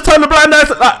 Everyone has turned a blind eye.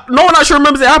 Like, no one actually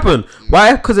remembers it happened.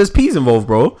 Why? Because there's peas involved,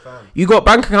 bro. You got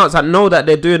bank accounts that know that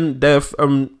they're doing their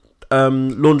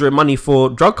laundering money for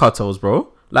drug cartels,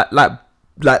 bro. Like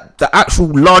the actual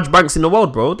large banks in the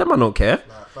world, bro. Them I don't care.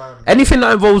 Anything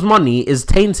that involves money is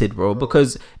tainted, bro.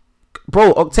 Because,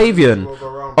 bro, Octavian,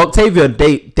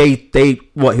 they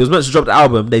what? He was meant to drop the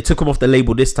album. They took him off the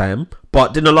label this time,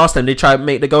 but then the last time they tried to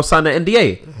make the girl sign an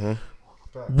NDA. Mm-hmm.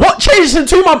 What changed in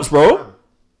 2 months, bro?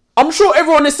 I'm sure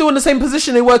everyone is still in the same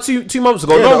position they were two months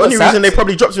ago. Yeah, the only reason they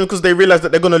probably dropped him because they realized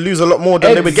that they're gonna lose a lot more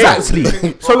than they were getting.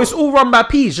 Exactly. So it's all run by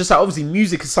peas. Just like obviously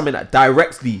music is something that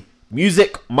directly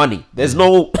music money. There's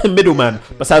no middleman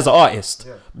besides the artist.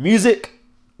 Music.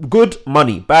 Good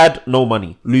money, bad no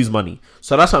money, lose money.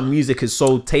 So that's why music is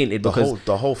so tainted because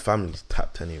the whole family's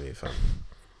tapped anyway, fam.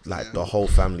 Like the whole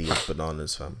family is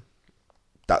bananas, fam.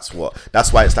 That's why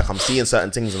it's like I'm seeing certain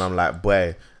things and I'm like,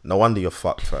 boy, no wonder you're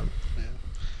fucked, fam.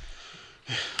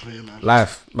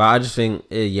 Life, but I just think,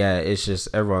 it's just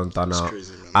everyone's done out.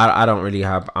 Crazy, I don't really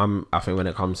have. I think when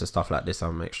it comes to stuff like this,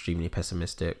 I'm extremely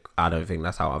pessimistic. I don't think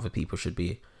that's how other people should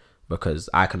be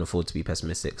because I can afford to be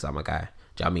pessimistic because I'm a guy.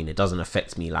 Do you know what I mean? It doesn't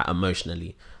affect me like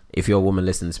emotionally. If you're a woman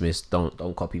listening to this,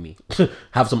 don't copy me.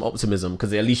 Have some optimism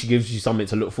because at least it gives you something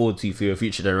to look forward to for your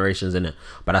future generations, innit?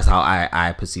 But that's how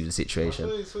I perceive the situation.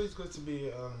 It's always good to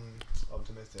be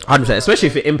optimistic. 100%, especially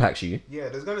if it impacts you. Yeah,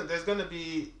 there's gonna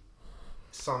be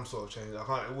some sort of change.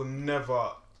 It will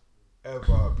never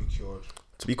ever be cured.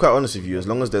 To be quite honest with you, as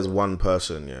long as there's one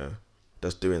person,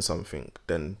 that's doing something,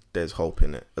 then there's hope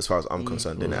in it. As far as I'm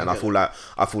concerned, in it, and I feel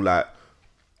like.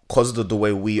 Because of the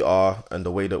way we are and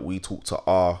the way that we talk to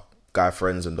our guy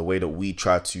friends and the way that we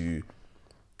try to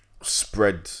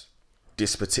spread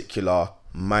this particular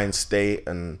mind state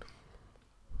and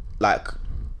like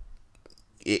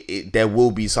it there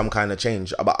will be some kind of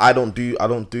change. But I don't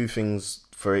do things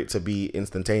for it to be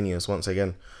instantaneous. Once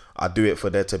again, I do it for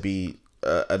there to be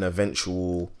an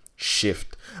eventual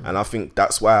shift. And I think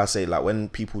that's why I say, like, when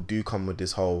people do come with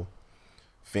this whole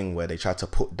thing where they try to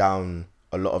put down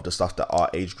a lot of the stuff that our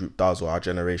age group does or our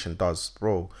generation does,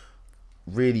 bro,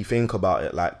 really think about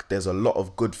it. Like, there's a lot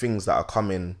of good things that are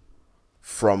coming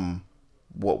from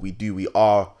what we do. We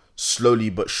are slowly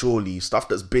but surely, stuff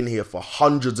that's been here for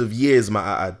hundreds of years, might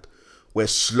I add, we're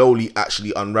slowly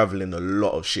actually unraveling a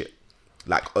lot of shit,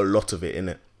 like a lot of it,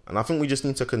 innit? And I think we just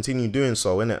need to continue doing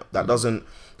so, innit?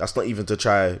 That's not even to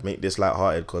try make this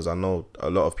lighthearted, because I know a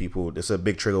lot of people, it's a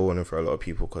big trigger warning for a lot of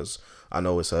people, because I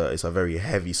know it's a very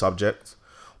heavy subject.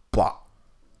 But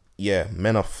yeah,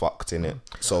 men are fucked in it.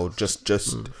 So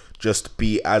just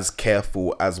be as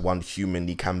careful as one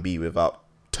humanly can be without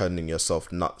turning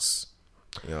yourself nuts.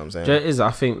 You know what I'm saying?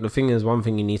 I think the thing is, one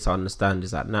thing you need to understand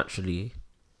is that naturally,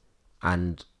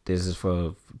 and this is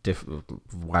for a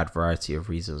wide variety of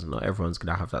reasons, not everyone's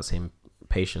gonna have that same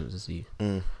patience as you.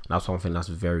 That's one thing that's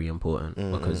very important,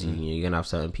 because you're gonna have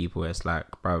certain people where it's like,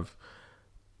 bruv,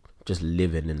 just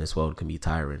living in this world can be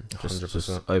tiring. Just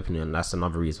opening, and that's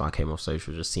another reason why I came off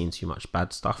social, just seeing too much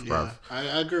bad stuff, bruv. I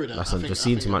agree with that. Just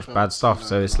seeing too much bad stuff.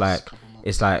 So it's like,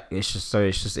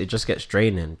 it just gets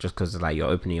draining, just because like you're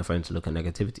opening your phone to look at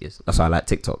negativities. That's why I like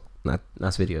TikTok.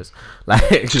 That's videos.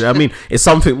 Like, you know what I mean? It's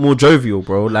something more jovial,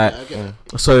 bro. Like,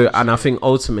 so, and I think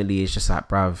ultimately it's just like,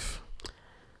 bruv,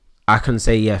 I can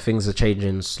say, things are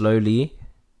changing slowly,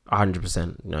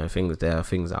 100%. You know, there are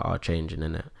things that are changing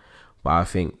in it, but I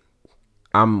think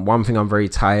one thing I'm very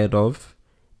tired of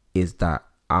is that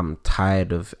I'm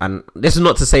tired of, and this is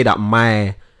not to say that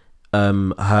my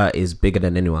hurt is bigger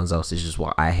than anyone else. It's just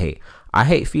what I hate. I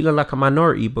hate feeling like a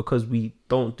minority because we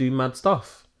don't do mad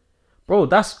stuff, bro.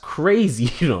 That's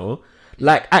crazy, you know.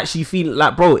 Like, actually feeling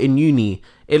like, bro, in uni,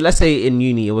 let's say in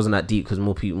uni it wasn't that deep because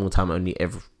more time only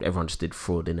everyone just did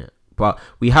fraud in it. But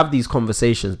we have these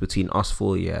conversations between us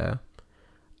four,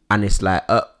 and it's like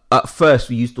at first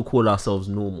we used to call ourselves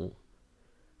normal.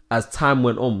 As time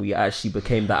went on, we actually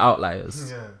became the outliers.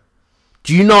 Yeah.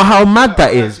 Do you know how mad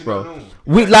that is, bro?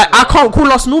 I can't call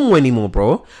us normal anymore,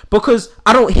 bro, because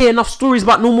I don't hear enough stories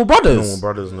about normal brothers. Normal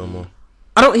brothers no more.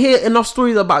 I don't hear enough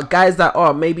stories about guys that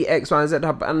are maybe X, Y, and Z.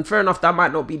 And fair enough, that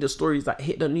might not be the stories that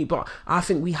hit the news. But I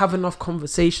think we have enough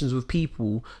conversations with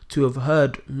people to have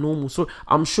heard normal stories.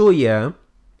 I'm sure, yeah,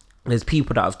 there's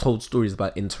people that have told stories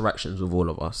about interactions with all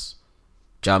of us.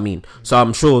 Do you know what I mean? So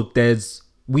I'm sure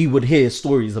we would hear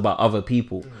stories about other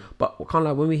people. But kind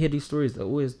of like when we hear these stories, they're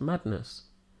always madness.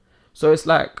 So it's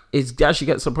like, it actually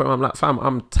gets to the point where I'm like, fam,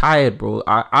 I'm tired, bro.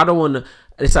 I don't want to,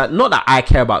 it's like, not that I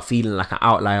care about feeling like an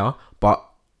outlier, but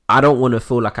I don't want to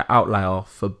feel like an outlier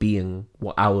for being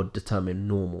what I would determine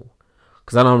normal.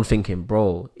 Because then I'm thinking,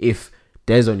 bro, if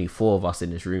there's only 4 of us in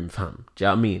this room, fam, do you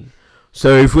know what I mean?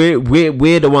 So if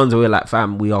we're the ones where we're like,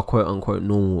 fam, we are quote unquote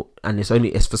normal, and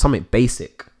it's for something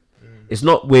basic. It's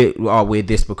not we're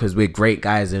this because we're great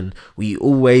guys and we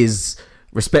always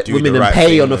respect women and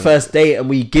pay on the first date and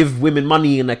we give women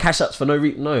money and the cash ups for no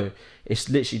reason. No, it's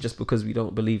literally just because we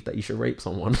don't believe that you should rape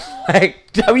someone. Like,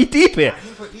 are we deep here?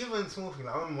 Even small thing,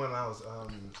 like I remember when I was, I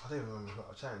don't even remember who I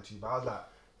was chatting to, but I was like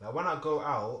when I go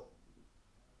out,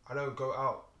 I don't go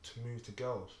out to move to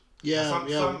girls. Yeah, some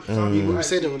people we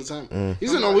say that all the time. You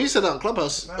said we said that on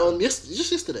Clubhouse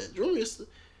just yesterday. Do you remember yesterday?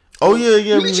 Oh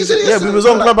yeah. We was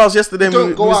on Clubhouse yesterday.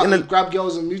 Don't go out and grab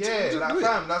girls and move. Yeah, like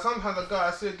fam, like sometimes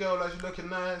I see a girl like she's looking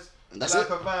nice, that's like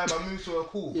it. a vibe, I move to her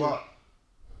cool, but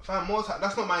fam, more time,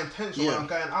 that's not my intention when I'm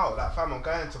going out. Like fam, I'm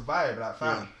going to vibe. Like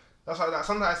fam, that's why like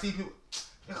sometimes I see people.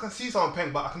 I can see someone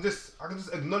paying, but I can just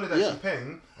acknowledge that she's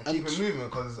paying and keep it moving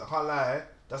because I can't lie,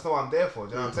 that's not what I'm there for.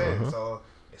 Do you know what I'm saying? So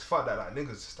it's fuck that like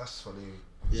niggas. That's what they.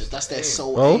 Yeah, that's their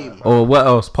sole aim. Or what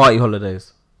else? Party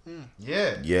holidays.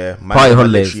 Yeah. Party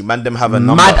holidays. Man, them have a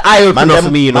number. Mad eye opener for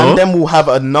me, you know. Man, them will have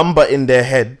a number in their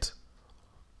head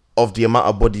of the amount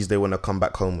of bodies they want to come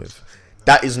back home with.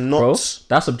 That is not. Bro,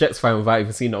 that's objectifying without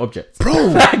even seeing the object. Bro,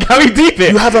 like, how we deep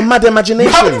it? You have a mad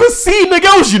imagination. You haven't even seen the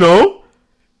girls, you know.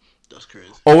 That's crazy.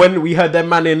 Or when we heard them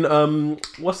man in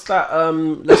what's that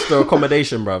Leicester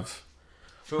accommodation, bruv?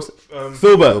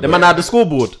 Filbert. The man that had the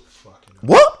scoreboard.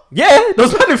 What? Yeah, there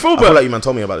was man in Filbert. I feel like you man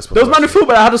told me about this before. There was man in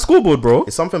Filbert that had a scoreboard, bro.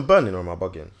 Is something burning or am I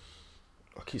bugging?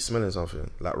 I keep smelling something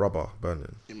like rubber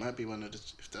burning. It might be one of the,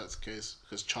 if that's the case,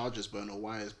 because chargers burn or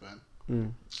wires burn.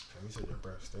 You said your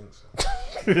breath stinks.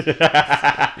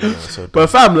 But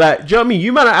fam, like, do you know what I mean?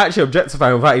 You man are actually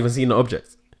objectifying without even seeing the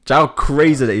object. Do you know how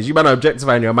crazy that is? You man are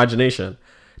objectifying your imagination.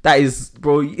 That is,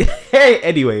 bro. Hey,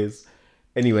 anyways,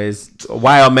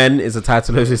 Why Are Men is the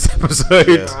title of this episode.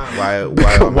 Yeah.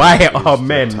 Why are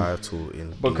men? Title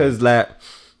because like,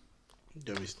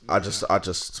 I just,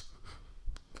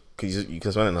 cause you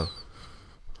can smell it now.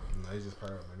 No, he's just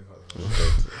paranoid.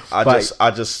 I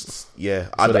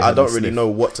don't really know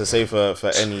what to say for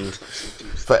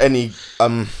any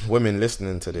women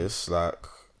listening to this. Like,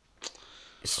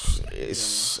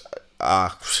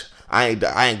 I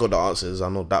ain't got the answers. I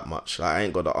know that much. Like, I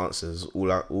ain't got the answers.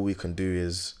 All we can do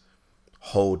is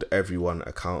hold everyone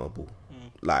accountable.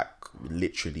 Like,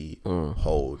 literally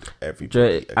hold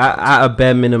everybody accountable. At a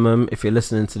bare minimum, if you're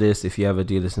listening to this, if you ever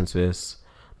do listen to this,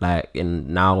 like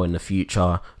in the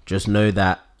future, just know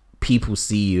that people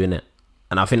see you in it.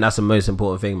 And I think that's the most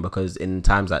important thing, because in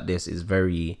times like this, it's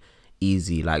very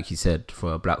easy, like you said,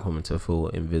 for a black woman to feel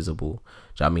invisible.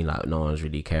 Do you know what I mean? Like, no one's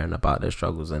really caring about their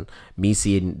struggles, and me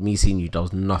seeing you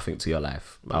does nothing to your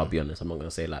life. I'll be honest, I'm not gonna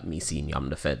say like me seeing you, I'm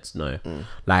the feds. No,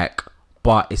 like,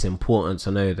 but it's important to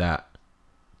know that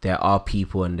there are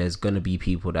people, and there's gonna be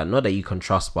people that, not that you can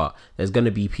trust, but there's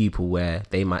gonna be people where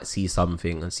they might see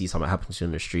something happen to you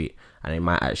on the street, and they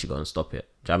might actually go and stop it.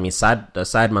 Do you know what I mean? The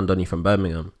Sideman Donny from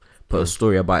Birmingham put a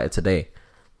story about it today.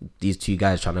 These 2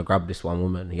 guys trying to grab this one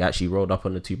woman. He actually rolled up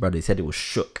on the 2 brothers. He said he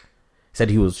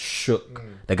was shook.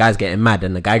 The guy's getting mad,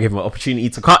 and the guy gave him an opportunity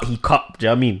to cut. He cut. Do you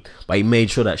know what I mean? But he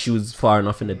made sure that she was far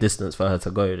enough in the distance for her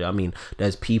to go. Do you know what I mean?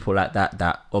 There's people like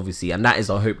that obviously, and that is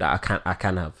a hope that I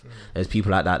can have. There's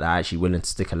people like that are actually willing to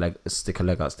stick a leg out, stick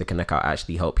a neck out,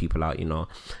 actually help people out. You know,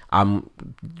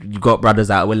 you got brothers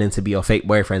that are willing to be your fake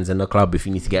boyfriends in the club if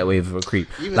you need to get away with a creep.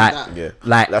 Even like, that. Yeah,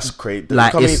 like that's crazy.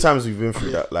 Like, how many times we've been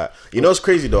through that? Like, you know, it's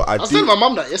crazy though. I was telling my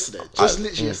mum that yesterday,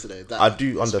 literally yesterday. That I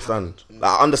do understand.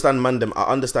 Like, I understand, man. I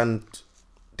understand.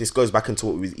 This goes back into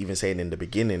what we was even saying in the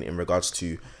beginning in regards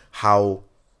to how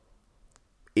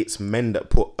it's men that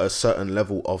put a certain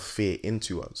level of fear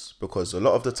into us, because a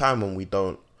lot of the time when we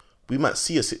might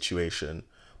see a situation,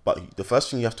 but the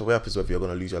first thing you have to weigh up is whether you're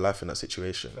going to lose your life in that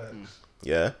situation.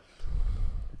 Yeah.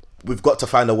 We've got to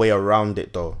find a way around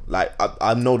it though. Like,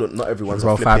 I know that not everyone's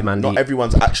not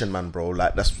everyone's action man, bro.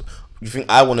 Like, you think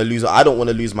I want to lose? I don't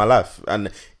want to lose my life, and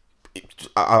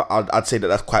I'd say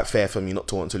that's quite fair for me not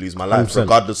to want to lose my life, 100%.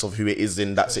 regardless of who it is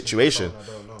in that situation.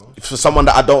 for someone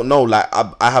that I don't know, like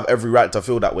I have every right to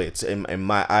feel that way. It's in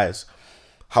my eyes.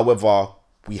 However,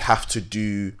 we have to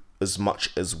do as much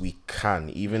as we can.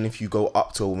 Even if you go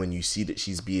up to a woman, you see that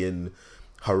she's being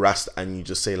harassed, and you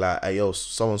just say like, "Hey, yo,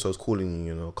 so and so's calling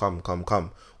you. You know,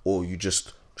 come," or you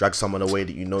just drag someone away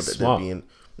that you know that Smart. they're being.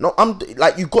 No, I'm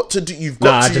like you've got to do.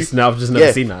 I've just never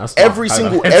seen that. That's every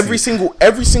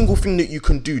single thing that you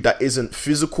can do that isn't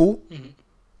physical.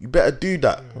 You better do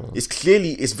that.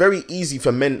 It's very easy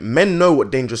for men. Men know what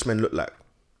dangerous men look like.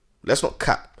 Let's not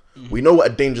cap. We know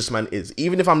what a dangerous man is.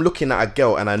 Even if I'm looking at a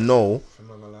girl and I know. I'm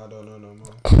not gonna lie, I don't know no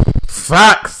more.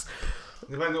 Facts.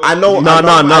 I know.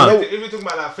 If we're talking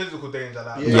about like physical danger,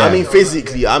 like I mean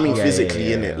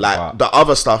physically. In it. Like Wow. the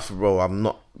other stuff, bro. I'm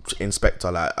not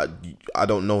inspector. Like I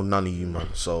don't know none of you, man.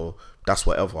 So that's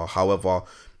whatever. However,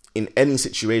 in any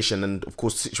situation, and of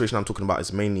course, the situation I'm talking about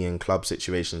is mainly in club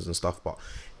situations and stuff. But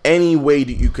any way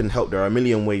that you can help, there are a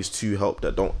million ways to help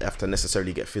that don't have to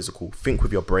necessarily get physical. Think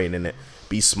with your brain in it.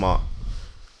 Be smart.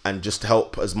 And just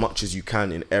help as much as you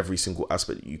can in every single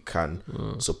aspect that you can.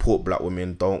 Support black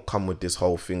women. Don't come with this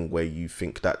whole thing where you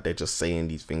think that they're just saying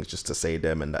these things just to say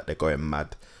them and that they're going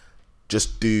mad.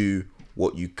 Just do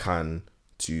what you can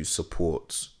to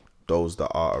support those that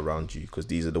are around you, because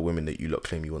these are the women that you lot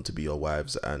claim you want to be your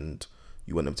wives and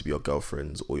you want them to be your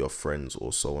girlfriends or your friends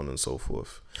or so on and so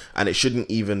forth. And it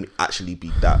shouldn't even actually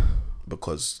be that,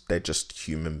 because they're just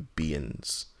human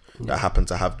beings that happen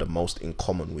to have the most in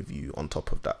common with you on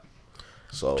top of that.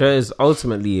 So Just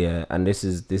ultimately, and this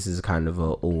is kind of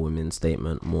a all women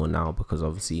statement more now, because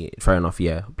obviously, fair enough,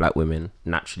 black women,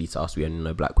 naturally to us, we only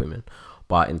know black women.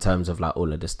 But in terms of like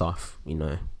all of the stuff, you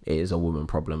know, it is a woman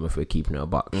problem if we're keeping it a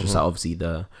buck. Just like obviously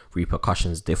the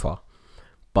repercussions differ.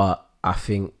 But I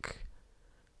think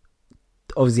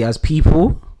obviously as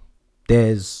people,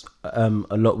 there's a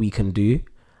lot we can do,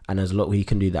 and there's a lot we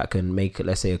can do that can make,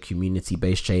 let's say, a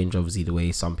community-based change, obviously the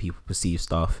way some people perceive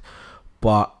stuff.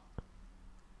 But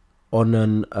on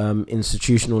an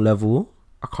institutional level,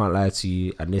 I can't lie to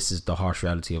you, and this is the harsh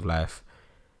reality of life,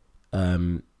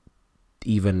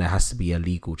 even there has to be a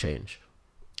legal change.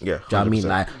 yeah, Do you know what I mean?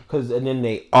 Like, because and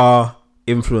then our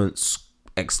influence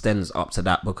extends up to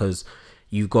that, because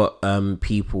you've got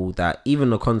people that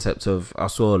even the concept of, I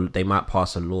saw they might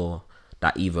pass a law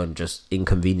that even just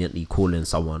inconveniently calling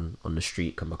someone on the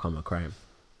street can become a crime.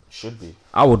 should be.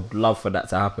 I would love for that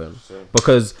to happen,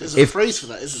 because There's a phrase for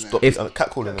that, isn't there? if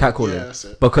Catcalling. catcalling, Yeah, that's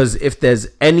it. because if there's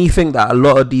anything that a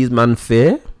lot of these men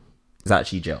fear, it's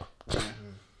actually jail.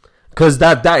 Because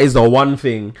that is the one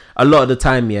thing a lot of the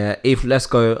time. If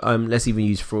let's even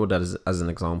use fraud as an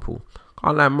example.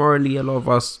 Can't lie, morally, a lot of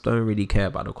us don't really care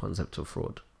about the concept of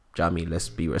fraud. Do you know what I mean? Let's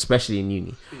be, especially in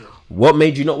uni. What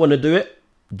made you not want to do it?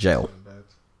 Jail.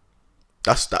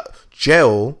 That's that.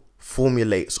 Jail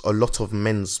formulates a lot of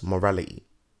men's morality.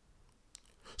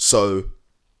 So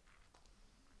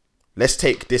let's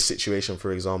take this situation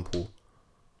for example.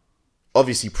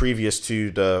 Obviously, previous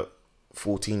to the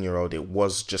 14-year-old, it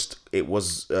was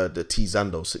the T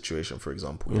Zando situation, for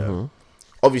example. Yeah.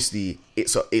 Obviously,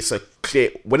 it's a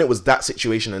clear, when it was that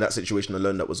situation and that situation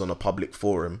alone that was on a public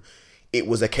forum, it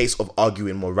was a case of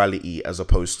arguing morality as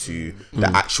opposed to the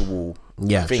actual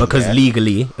thing, because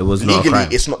legally it was not a crime.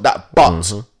 it's not that.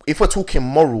 But if we're talking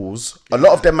morals, a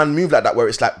lot of them man move like that, where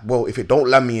it's like, well, if it don't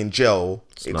land me in jail,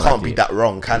 it can't be that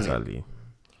wrong, can it?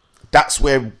 That's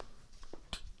where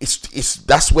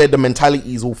that's where the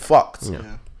mentality is all fucked.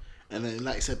 Yeah. And then,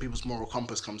 like you said, people's moral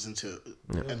compass comes into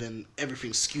it, and then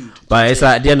everything's skewed. But it's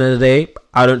like, at the end of the day,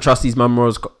 I don't trust these man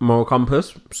moral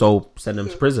compass, so send them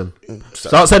to prison.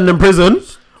 Start sending them to prison,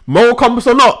 moral compass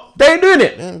or not, they ain't doing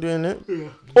it. They ain't doing it.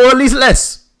 Or at least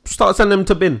less. Start sending them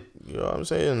to bin. You know what I'm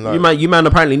saying? Like, You man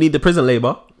apparently need the prison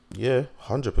labour. yeah,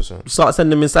 100%. Start sending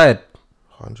them inside.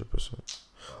 100%.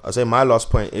 I say my last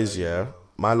point is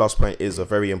a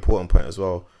very important point as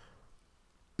well.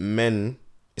 Men,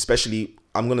 especially,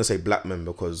 I'm going to say black men,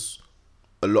 because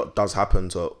a lot does happen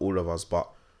to all of us, but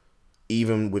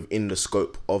even within the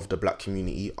scope of the black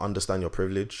community, understand your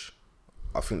privilege.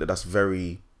 I think that's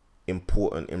very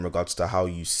important in regards to how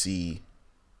you see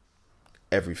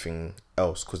everything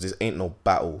else, because there ain't no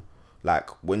battle. Like,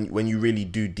 when you really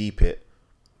do deep it,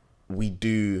 we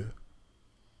do,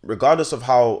 regardless of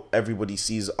how everybody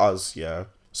sees us, yeah.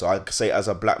 So I say, as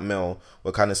a black male,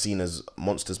 we're kind of seen as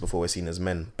monsters before we're seen as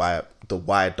men by the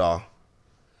wider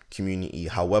community.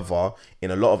 However,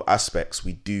 in a lot of aspects,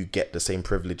 we do get the same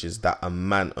privileges that a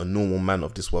normal man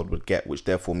of this world would get, which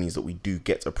therefore means that we do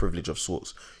get a privilege of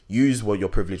sorts. Use your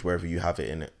privilege wherever you have it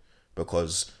in it,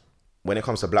 because when it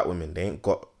comes to black women, they ain't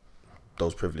got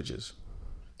those privileges.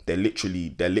 They're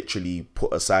literally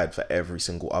put aside for every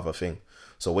single other thing.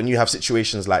 So when you have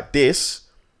situations like this,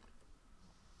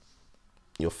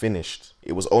 you're finished.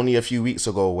 It was only a few weeks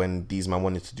ago when these man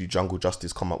wanted to do jungle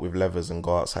justice, come up with levers and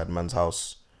go outside man's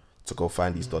house to go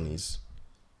find these donnies.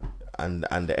 And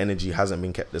the energy hasn't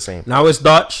been kept the same. Now it's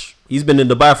Dutch. He's been in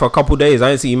Dubai for a couple days. I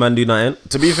ain't seen man do nothing.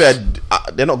 To be fair,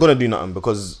 they're not going to do nothing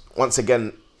because, once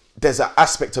again, there's an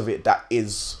aspect of it that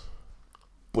is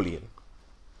bullying.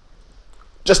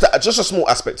 Just a small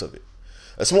aspect of it.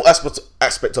 A small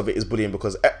aspect of it is bullying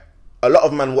because a lot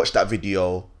of men watched that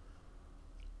video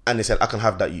and they said, I can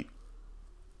have that you.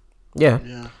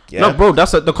 Yeah. Yeah. No, bro,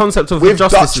 that's the concept of hood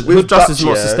justice. Hood justice is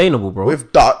not sustainable, bro.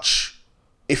 With Dutch,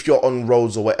 if you're on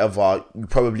roads or whatever, you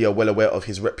probably are well aware of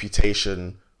his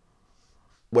reputation,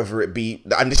 whether it be,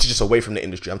 and this is just away from the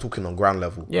industry, I'm talking on ground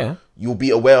level. Yeah. You'll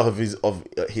be aware of his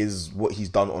what he's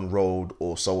done on road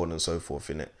or so on and so forth,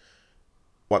 innit?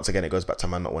 Once again, it goes back to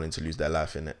man not wanting to lose their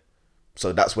life, innit?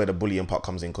 So that's where the bullying part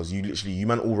comes in, because you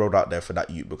man all rolled out there for that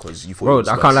youth because you thought.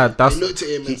 Bro, I can't lie. That's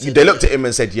they looked at him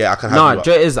and said, "Yeah, I can have you."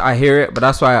 No, it is. I hear it, but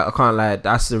that's why I can't lie.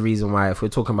 That's the reason why, if we're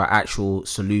talking about actual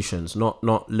solutions, not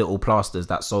little plasters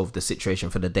that solve the situation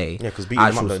for the day. Yeah, because beating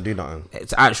them up don't do nothing.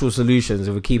 It's actual solutions.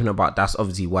 If we're keeping about, that's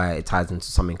obviously why it ties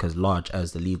into something as large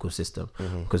as the legal system.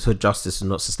 Because hood justice is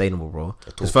not sustainable, bro.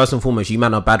 Because first and foremost, you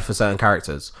man are bad for certain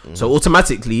characters. So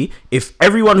automatically, if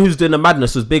everyone who's doing the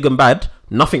madness was big and bad,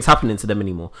 nothing's happening to them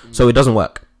anymore. So it doesn't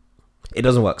work. It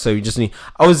doesn't work. So you just need,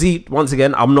 obviously, once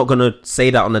again, I'm not going to say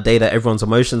that on the day that everyone's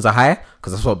emotions are high,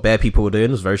 because that's what bare people were doing.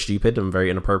 It was very stupid and very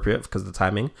inappropriate because of the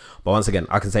timing. But once again,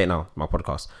 I can say it now, my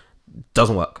podcast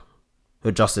doesn't work.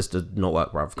 Hood justice does not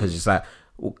work, bruv. Because it's like,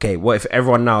 okay, what if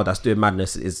everyone now that's doing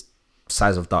madness is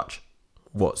size of Dutch?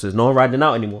 What? So there's no one riding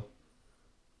out anymore.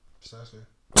 Precisely.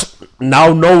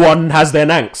 Now no one has their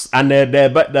nanks and their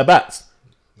bats.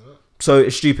 So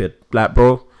it's stupid, like,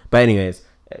 bro. But anyways,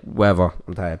 whatever.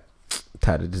 I'm tired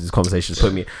of this conversation.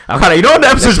 Put me. I kind of, you know, the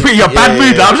episode's pretty a bad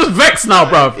mood. I'm just vexed now,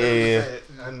 bro. Yeah.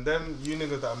 And then you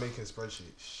niggas that are making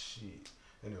spreadsheets, shit.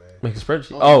 Anyway. Make a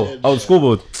spreadsheet. Oh,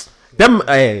 schoolboard. Them.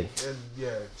 Hey.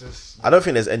 Yeah, just. I don't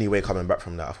think there's any way coming back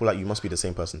from that. I feel like you must be the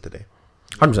same person today.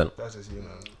 100%. That's just you,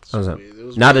 man.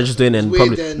 100%. Now they're just doing it in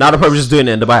probably. Now they're probably just doing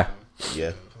it in Dubai.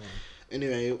 Yeah.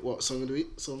 Anyway, what song of the week?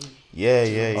 Song?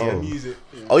 Yeah. Music.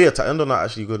 Oh yeah, to end on that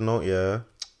actually good note, yeah.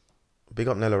 Big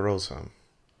up Nella Rose, fam.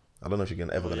 I don't know if you're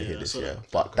ever gonna hear this year,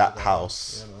 but that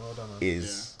house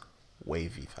is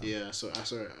wavy, fam. Yeah, so I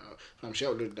saw it. She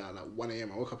uploaded that at like 1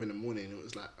 a.m. I woke up in the morning and it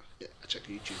was like, yeah, I checked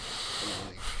YouTube in the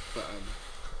morning. But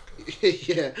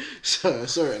yeah, so I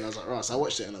saw it and I was like, right, so I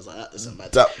watched it and I was like, that's a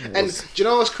mad. And do you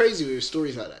know what's crazy with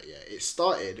stories like that? Yeah, it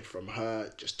started from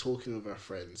her just talking with her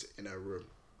friends in her room.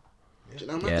 Do you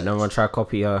know Yeah, no one tried to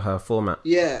copy her format.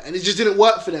 Yeah, and it just didn't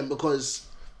work for them because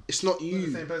it's not you. It's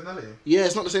the same personality. Yeah,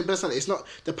 it's not the same personality. It's not,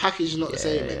 the package is not the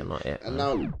same. Yeah, not yet. And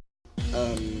now, Who's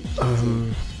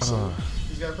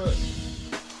going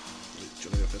first? do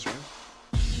you want to go first, Ryan?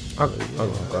 I'll go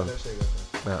Let's say go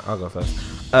first. Yeah, I'll go first.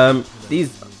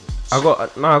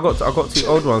 I got two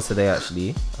old ones today,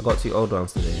 actually.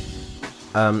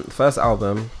 First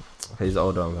album, these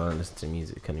older ones, I don't listen to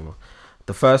music anymore.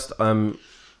 The first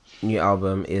new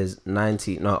album is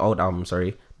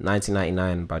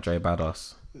 1999 by Joey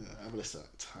Badass. Yeah, I've listened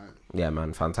at that time. Yeah,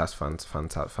 man,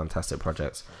 fantastic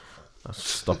project.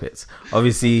 Stop it.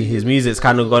 Obviously, his music's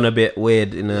kind of gone a bit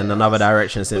weird in another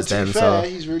direction since then. Fair, so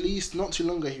he's released not too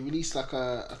long ago. He released like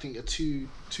I think two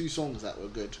songs that were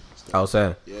good. I'll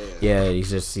say. Yeah. He's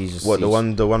just. What,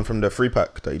 the one from the free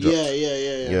pack that he dropped? Yeah.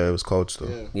 Yeah, it was cold still.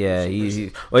 Yeah,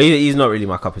 he's not really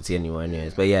my cup of tea anymore,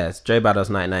 anyways. But yeah, it's Joey Badass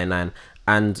 1999,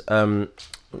 and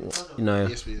you know,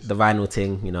 the vinyl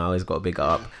thing. You know, I always got to big it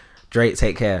up. Drake,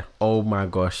 Take Care. Oh my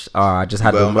gosh. I just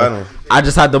had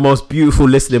the most beautiful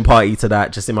listening party to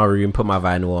that, just in my room, put my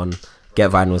vinyl on, get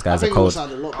vinyls, guys. I are think cold. it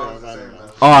sound a lot better vinyl, man.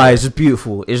 Oh, it's just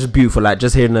beautiful. Like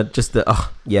just hearing like I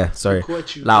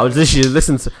was literally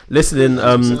listening to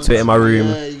it in my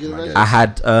room. I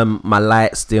had my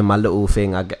lights doing my little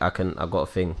thing. I got a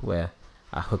thing where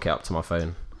I hook it up to my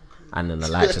phone, and then the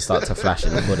lights just start to flash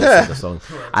in before they the song.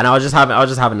 And I was just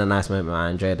having a nice moment. I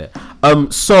enjoyed it.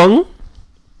 Song.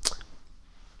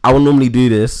 I would normally do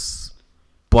this,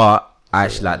 but I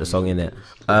actually like the song in it.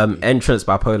 Entrance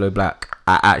by Polo Black.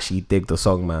 I actually dig the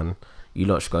song, man. You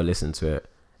lot should go listen to it.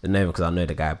 It's not because I know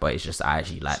the guy, but it's just I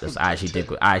actually like this. I actually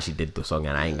did the song,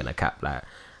 and I ain't gonna cap. Like,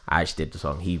 I actually did the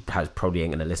song. He probably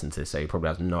ain't gonna listen to this, so he probably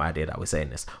has no idea that we're saying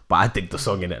this. But I dig the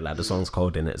song in it. Like, the song's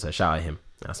cold in it, so shout at him.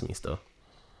 That's me still.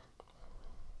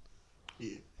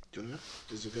 Yeah. Do you know?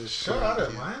 Shout out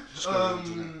it,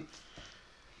 man.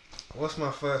 What's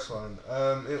my first one?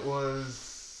 It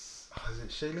was. Is it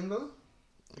Shay Lingo?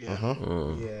 Yeah.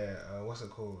 Yeah, what's it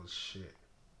called? Shit.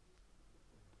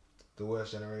 The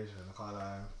Worst Generation. I can't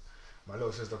lie. My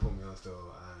little sister put me on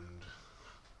still, and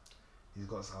he's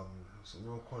got some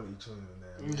real quality tunes in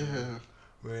there. Yeah.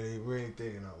 Really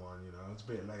digging that one, you know. It's a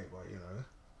bit late, but, you know,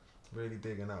 really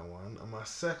digging that one. And my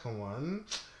second one...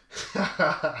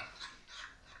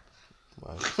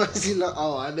 Is he not?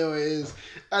 Oh, I know it is.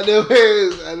 I know it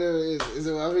is. Is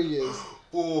it what I think it is?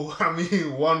 Oh, I mean,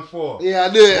 1-4. Yeah,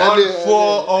 I knew it. 1-4,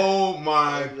 oh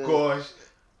my gosh.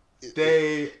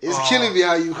 It's killing me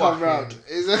how you come round.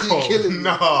 It's actually killing me.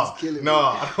 Nah, It's killing me.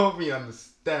 nah, I don't really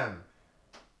understand.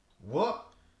 What?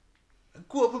 I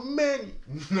grew up a man.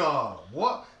 Nah,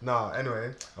 what? Nah,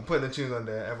 anyway, I'm putting the tunes on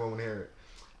there, everyone will hear it.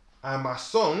 And my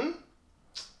song,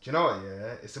 do you know what,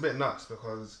 yeah? It's a bit nuts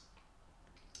because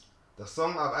the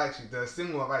single I've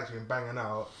actually been banging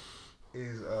out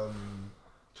is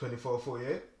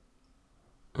 24/48.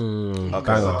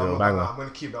 Banger. I'm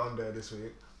gonna keep that on there this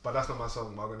week, but that's not my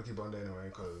song. But I'm gonna keep it on there anyway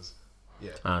because,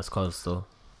 yeah. It's cold still.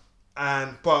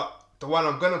 But the one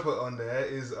I'm gonna put on there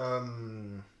is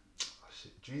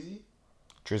Drizzy.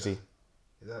 Drizzy.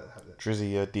 Is that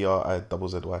Drizzy,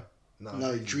 DRIZZY. No,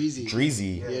 Dreezy.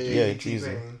 Dreezy. Yeah, Dreezy.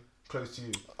 T-Pain, Close to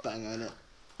You. Bang on it.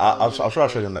 I'm sure I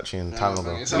showed him that tune time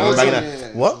ago. It's Remember banging awesome, that?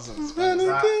 yeah. What?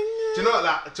 Like, do you know what?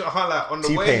 Like, I can't like on the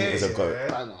way T-Pain here. is a goat. Yeah,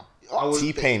 Banger. I was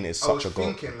T-Pain is I such was a goat.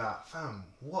 thinking like, fam,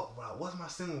 what's my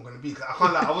single gonna be? 'Cause I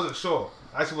can't like, I wasn't sure.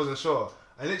 I actually wasn't sure.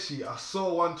 And literally, I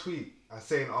saw one tweet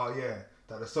saying, "Oh yeah,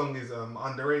 that the song is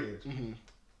underrated." Mm-hmm.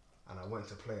 And I went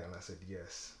to play it and I said,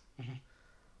 "Yes."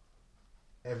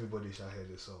 Everybody shall hear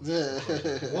this song. Yeah.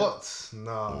 What?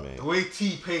 Nah. The way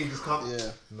T-Pain just comes.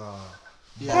 Yeah. Nah.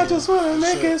 Yeah, wanna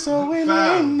make it so we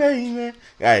Fam. baby.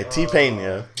 Yeah, T-Pain,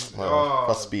 yeah. Well,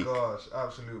 Oh, speak. gosh,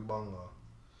 absolute banger.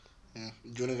 Yeah.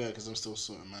 Do you wanna go? Because I'm still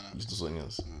sorting, man. Just the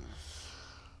songs.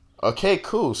 Okay,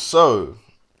 cool. So,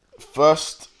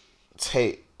 first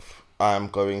tape I'm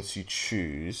going to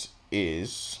choose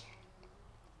is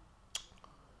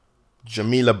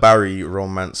Jamila Barry,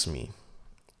 Romance Me.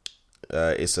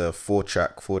 It's a four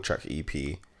track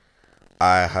EP.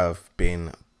 I have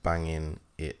been banging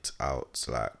it out.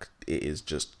 Like, it is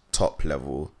just top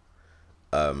level.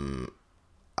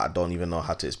 I don't even know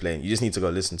how to explain. You just need to go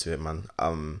listen to it, man.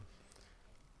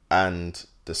 And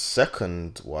the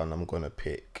second one I'm gonna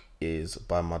pick is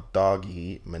by my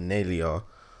doggy Manelia,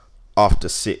 After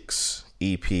 6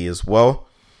 EP as well.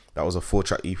 That was a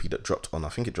 4-track EP that dropped on, I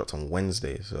think it dropped on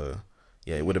Wednesday. So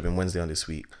yeah, it would have been Wednesday on this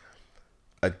week.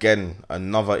 Again,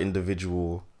 another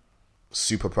individual,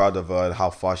 super proud of her and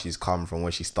how far she's come from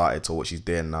where she started to what she's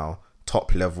doing now.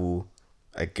 Top level.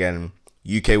 Again,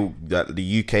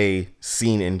 the UK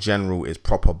scene in general is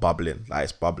proper bubbling. Like,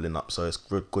 it's bubbling up. So it's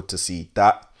good to see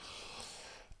that.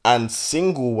 And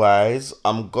single wise,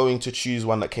 I'm going to choose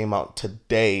one that came out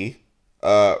today.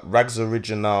 Rags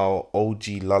Original,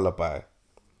 OG Lullaby.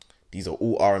 These are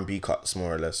all R&B cuts,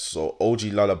 more or less. So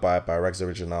OG Lullaby by Rags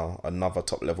Original, another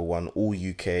top level one, all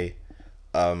UK.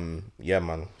 Yeah,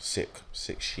 man, sick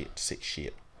shit.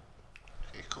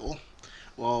 Okay, cool.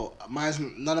 Well,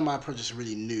 none of my projects are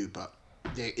really new, but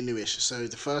they're newish. So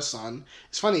the first one,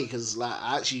 it's funny because like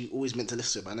I actually always meant to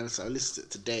listen to it, but I never started listening to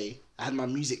it today. I had my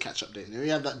music catch up day. You know,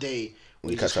 you have that day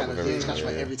where you just kind of catch up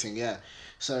on everything. Yeah.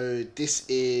 So this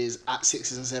is At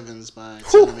Sixes and Sevens by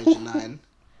Tina Major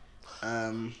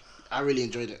 9. I really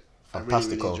enjoyed it. I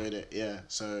really enjoyed it. Yeah.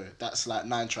 So that's like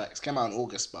 9 tracks. Came out in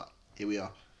August, but here we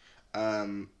are.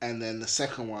 And then the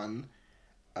second one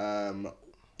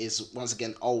is once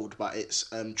again old, but it's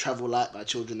Travel Light by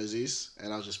Children of Zeus,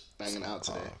 and I was just banging it out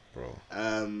today. Bro.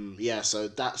 Yeah, so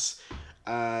that's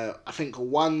I think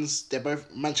they're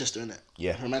both Manchester, innit?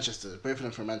 Yeah. From Manchester. Both of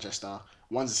them from Manchester.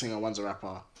 One's a singer, one's a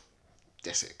rapper.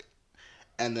 They're sick.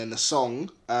 And then the song,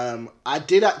 I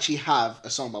did actually have a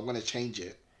song, but I'm gonna change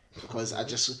it because I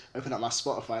just opened up my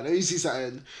Spotify and I see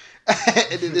something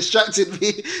and it distracted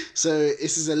me. So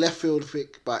this is a left field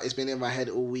pick, but it's been in my head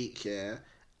all week. Yeah,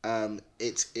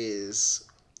 it is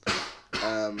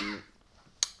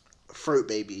Throat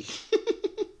Baby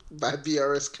by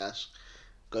BRS Cash.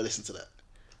 Go listen to that.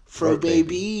 Throat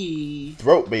Baby.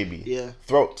 Throat Baby. Yeah.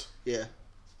 Throat. Yeah.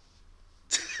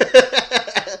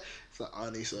 It's like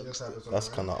Arnie song. That's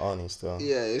kind of Arnie still.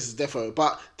 Yeah, it's defo.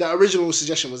 But the original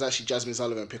suggestion was actually Jasmine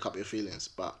Sullivan, Pick Up Your Feelings.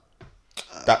 But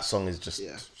that song is just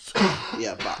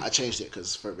yeah, but I changed it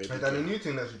because Throat Baby. Is that a new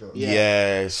thing that she does?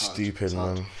 Yeah, stupid,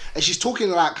 man. And she's talking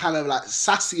like kind of like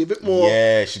sassy, a bit more.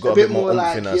 Yeah, she's got a bit more oomph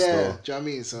like, in her yeah. still. Do you know what I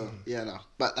mean? So yeah, no,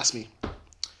 but that's me.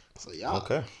 So yeah.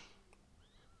 Okay.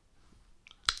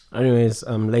 Anyways,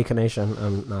 Laker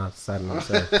Nation. Nah, sad not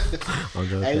sorry. I'm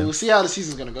joking. Hey, we'll see how the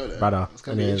season's gonna go. Though. Brother, It's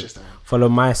gonna be anyways, interesting. follow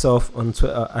myself on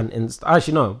Twitter and Insta.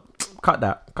 Actually, no, cut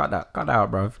that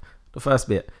out, bruv. The first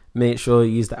bit. Make sure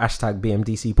you use the hashtag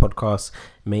BMDC podcast.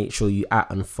 Make sure you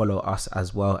at and follow us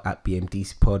as well at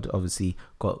BMDC pod. Obviously,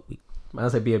 I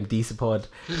say BMDC pod.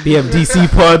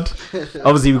 BMDC pod.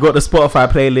 Obviously, we've got the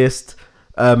Spotify playlist.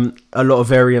 A lot of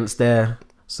variants there.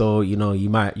 So you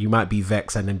might be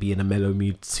vexed and then be in a mellow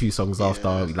mood 2 songs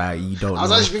after, like you don't. I was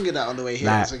know. actually thinking that on the way here.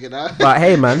 Like, But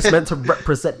hey man, it's meant to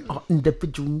represent our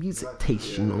individual music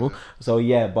taste, you know. So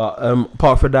yeah, but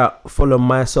apart from that, follow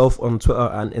myself on Twitter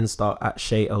and Insta at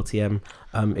ShayLTM.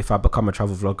 If I become a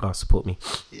travel vlogger, support me.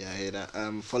 Yeah, I hear that.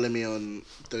 Follow me on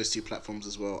those 2 platforms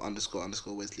as well.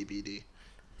 __ Wesley BD.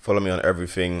 Follow me on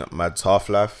everything. Mads Half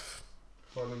Life.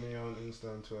 Follow me on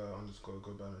Insta and Twitter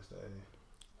 _GoodBalance.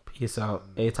 Peace out.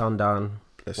 A-Town down.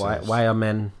 Blessings. Why are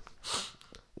men?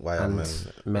 Why are and men?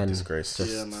 men Disgrace.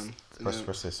 Yeah, man.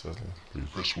 Press this, Wesley.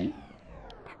 Press what?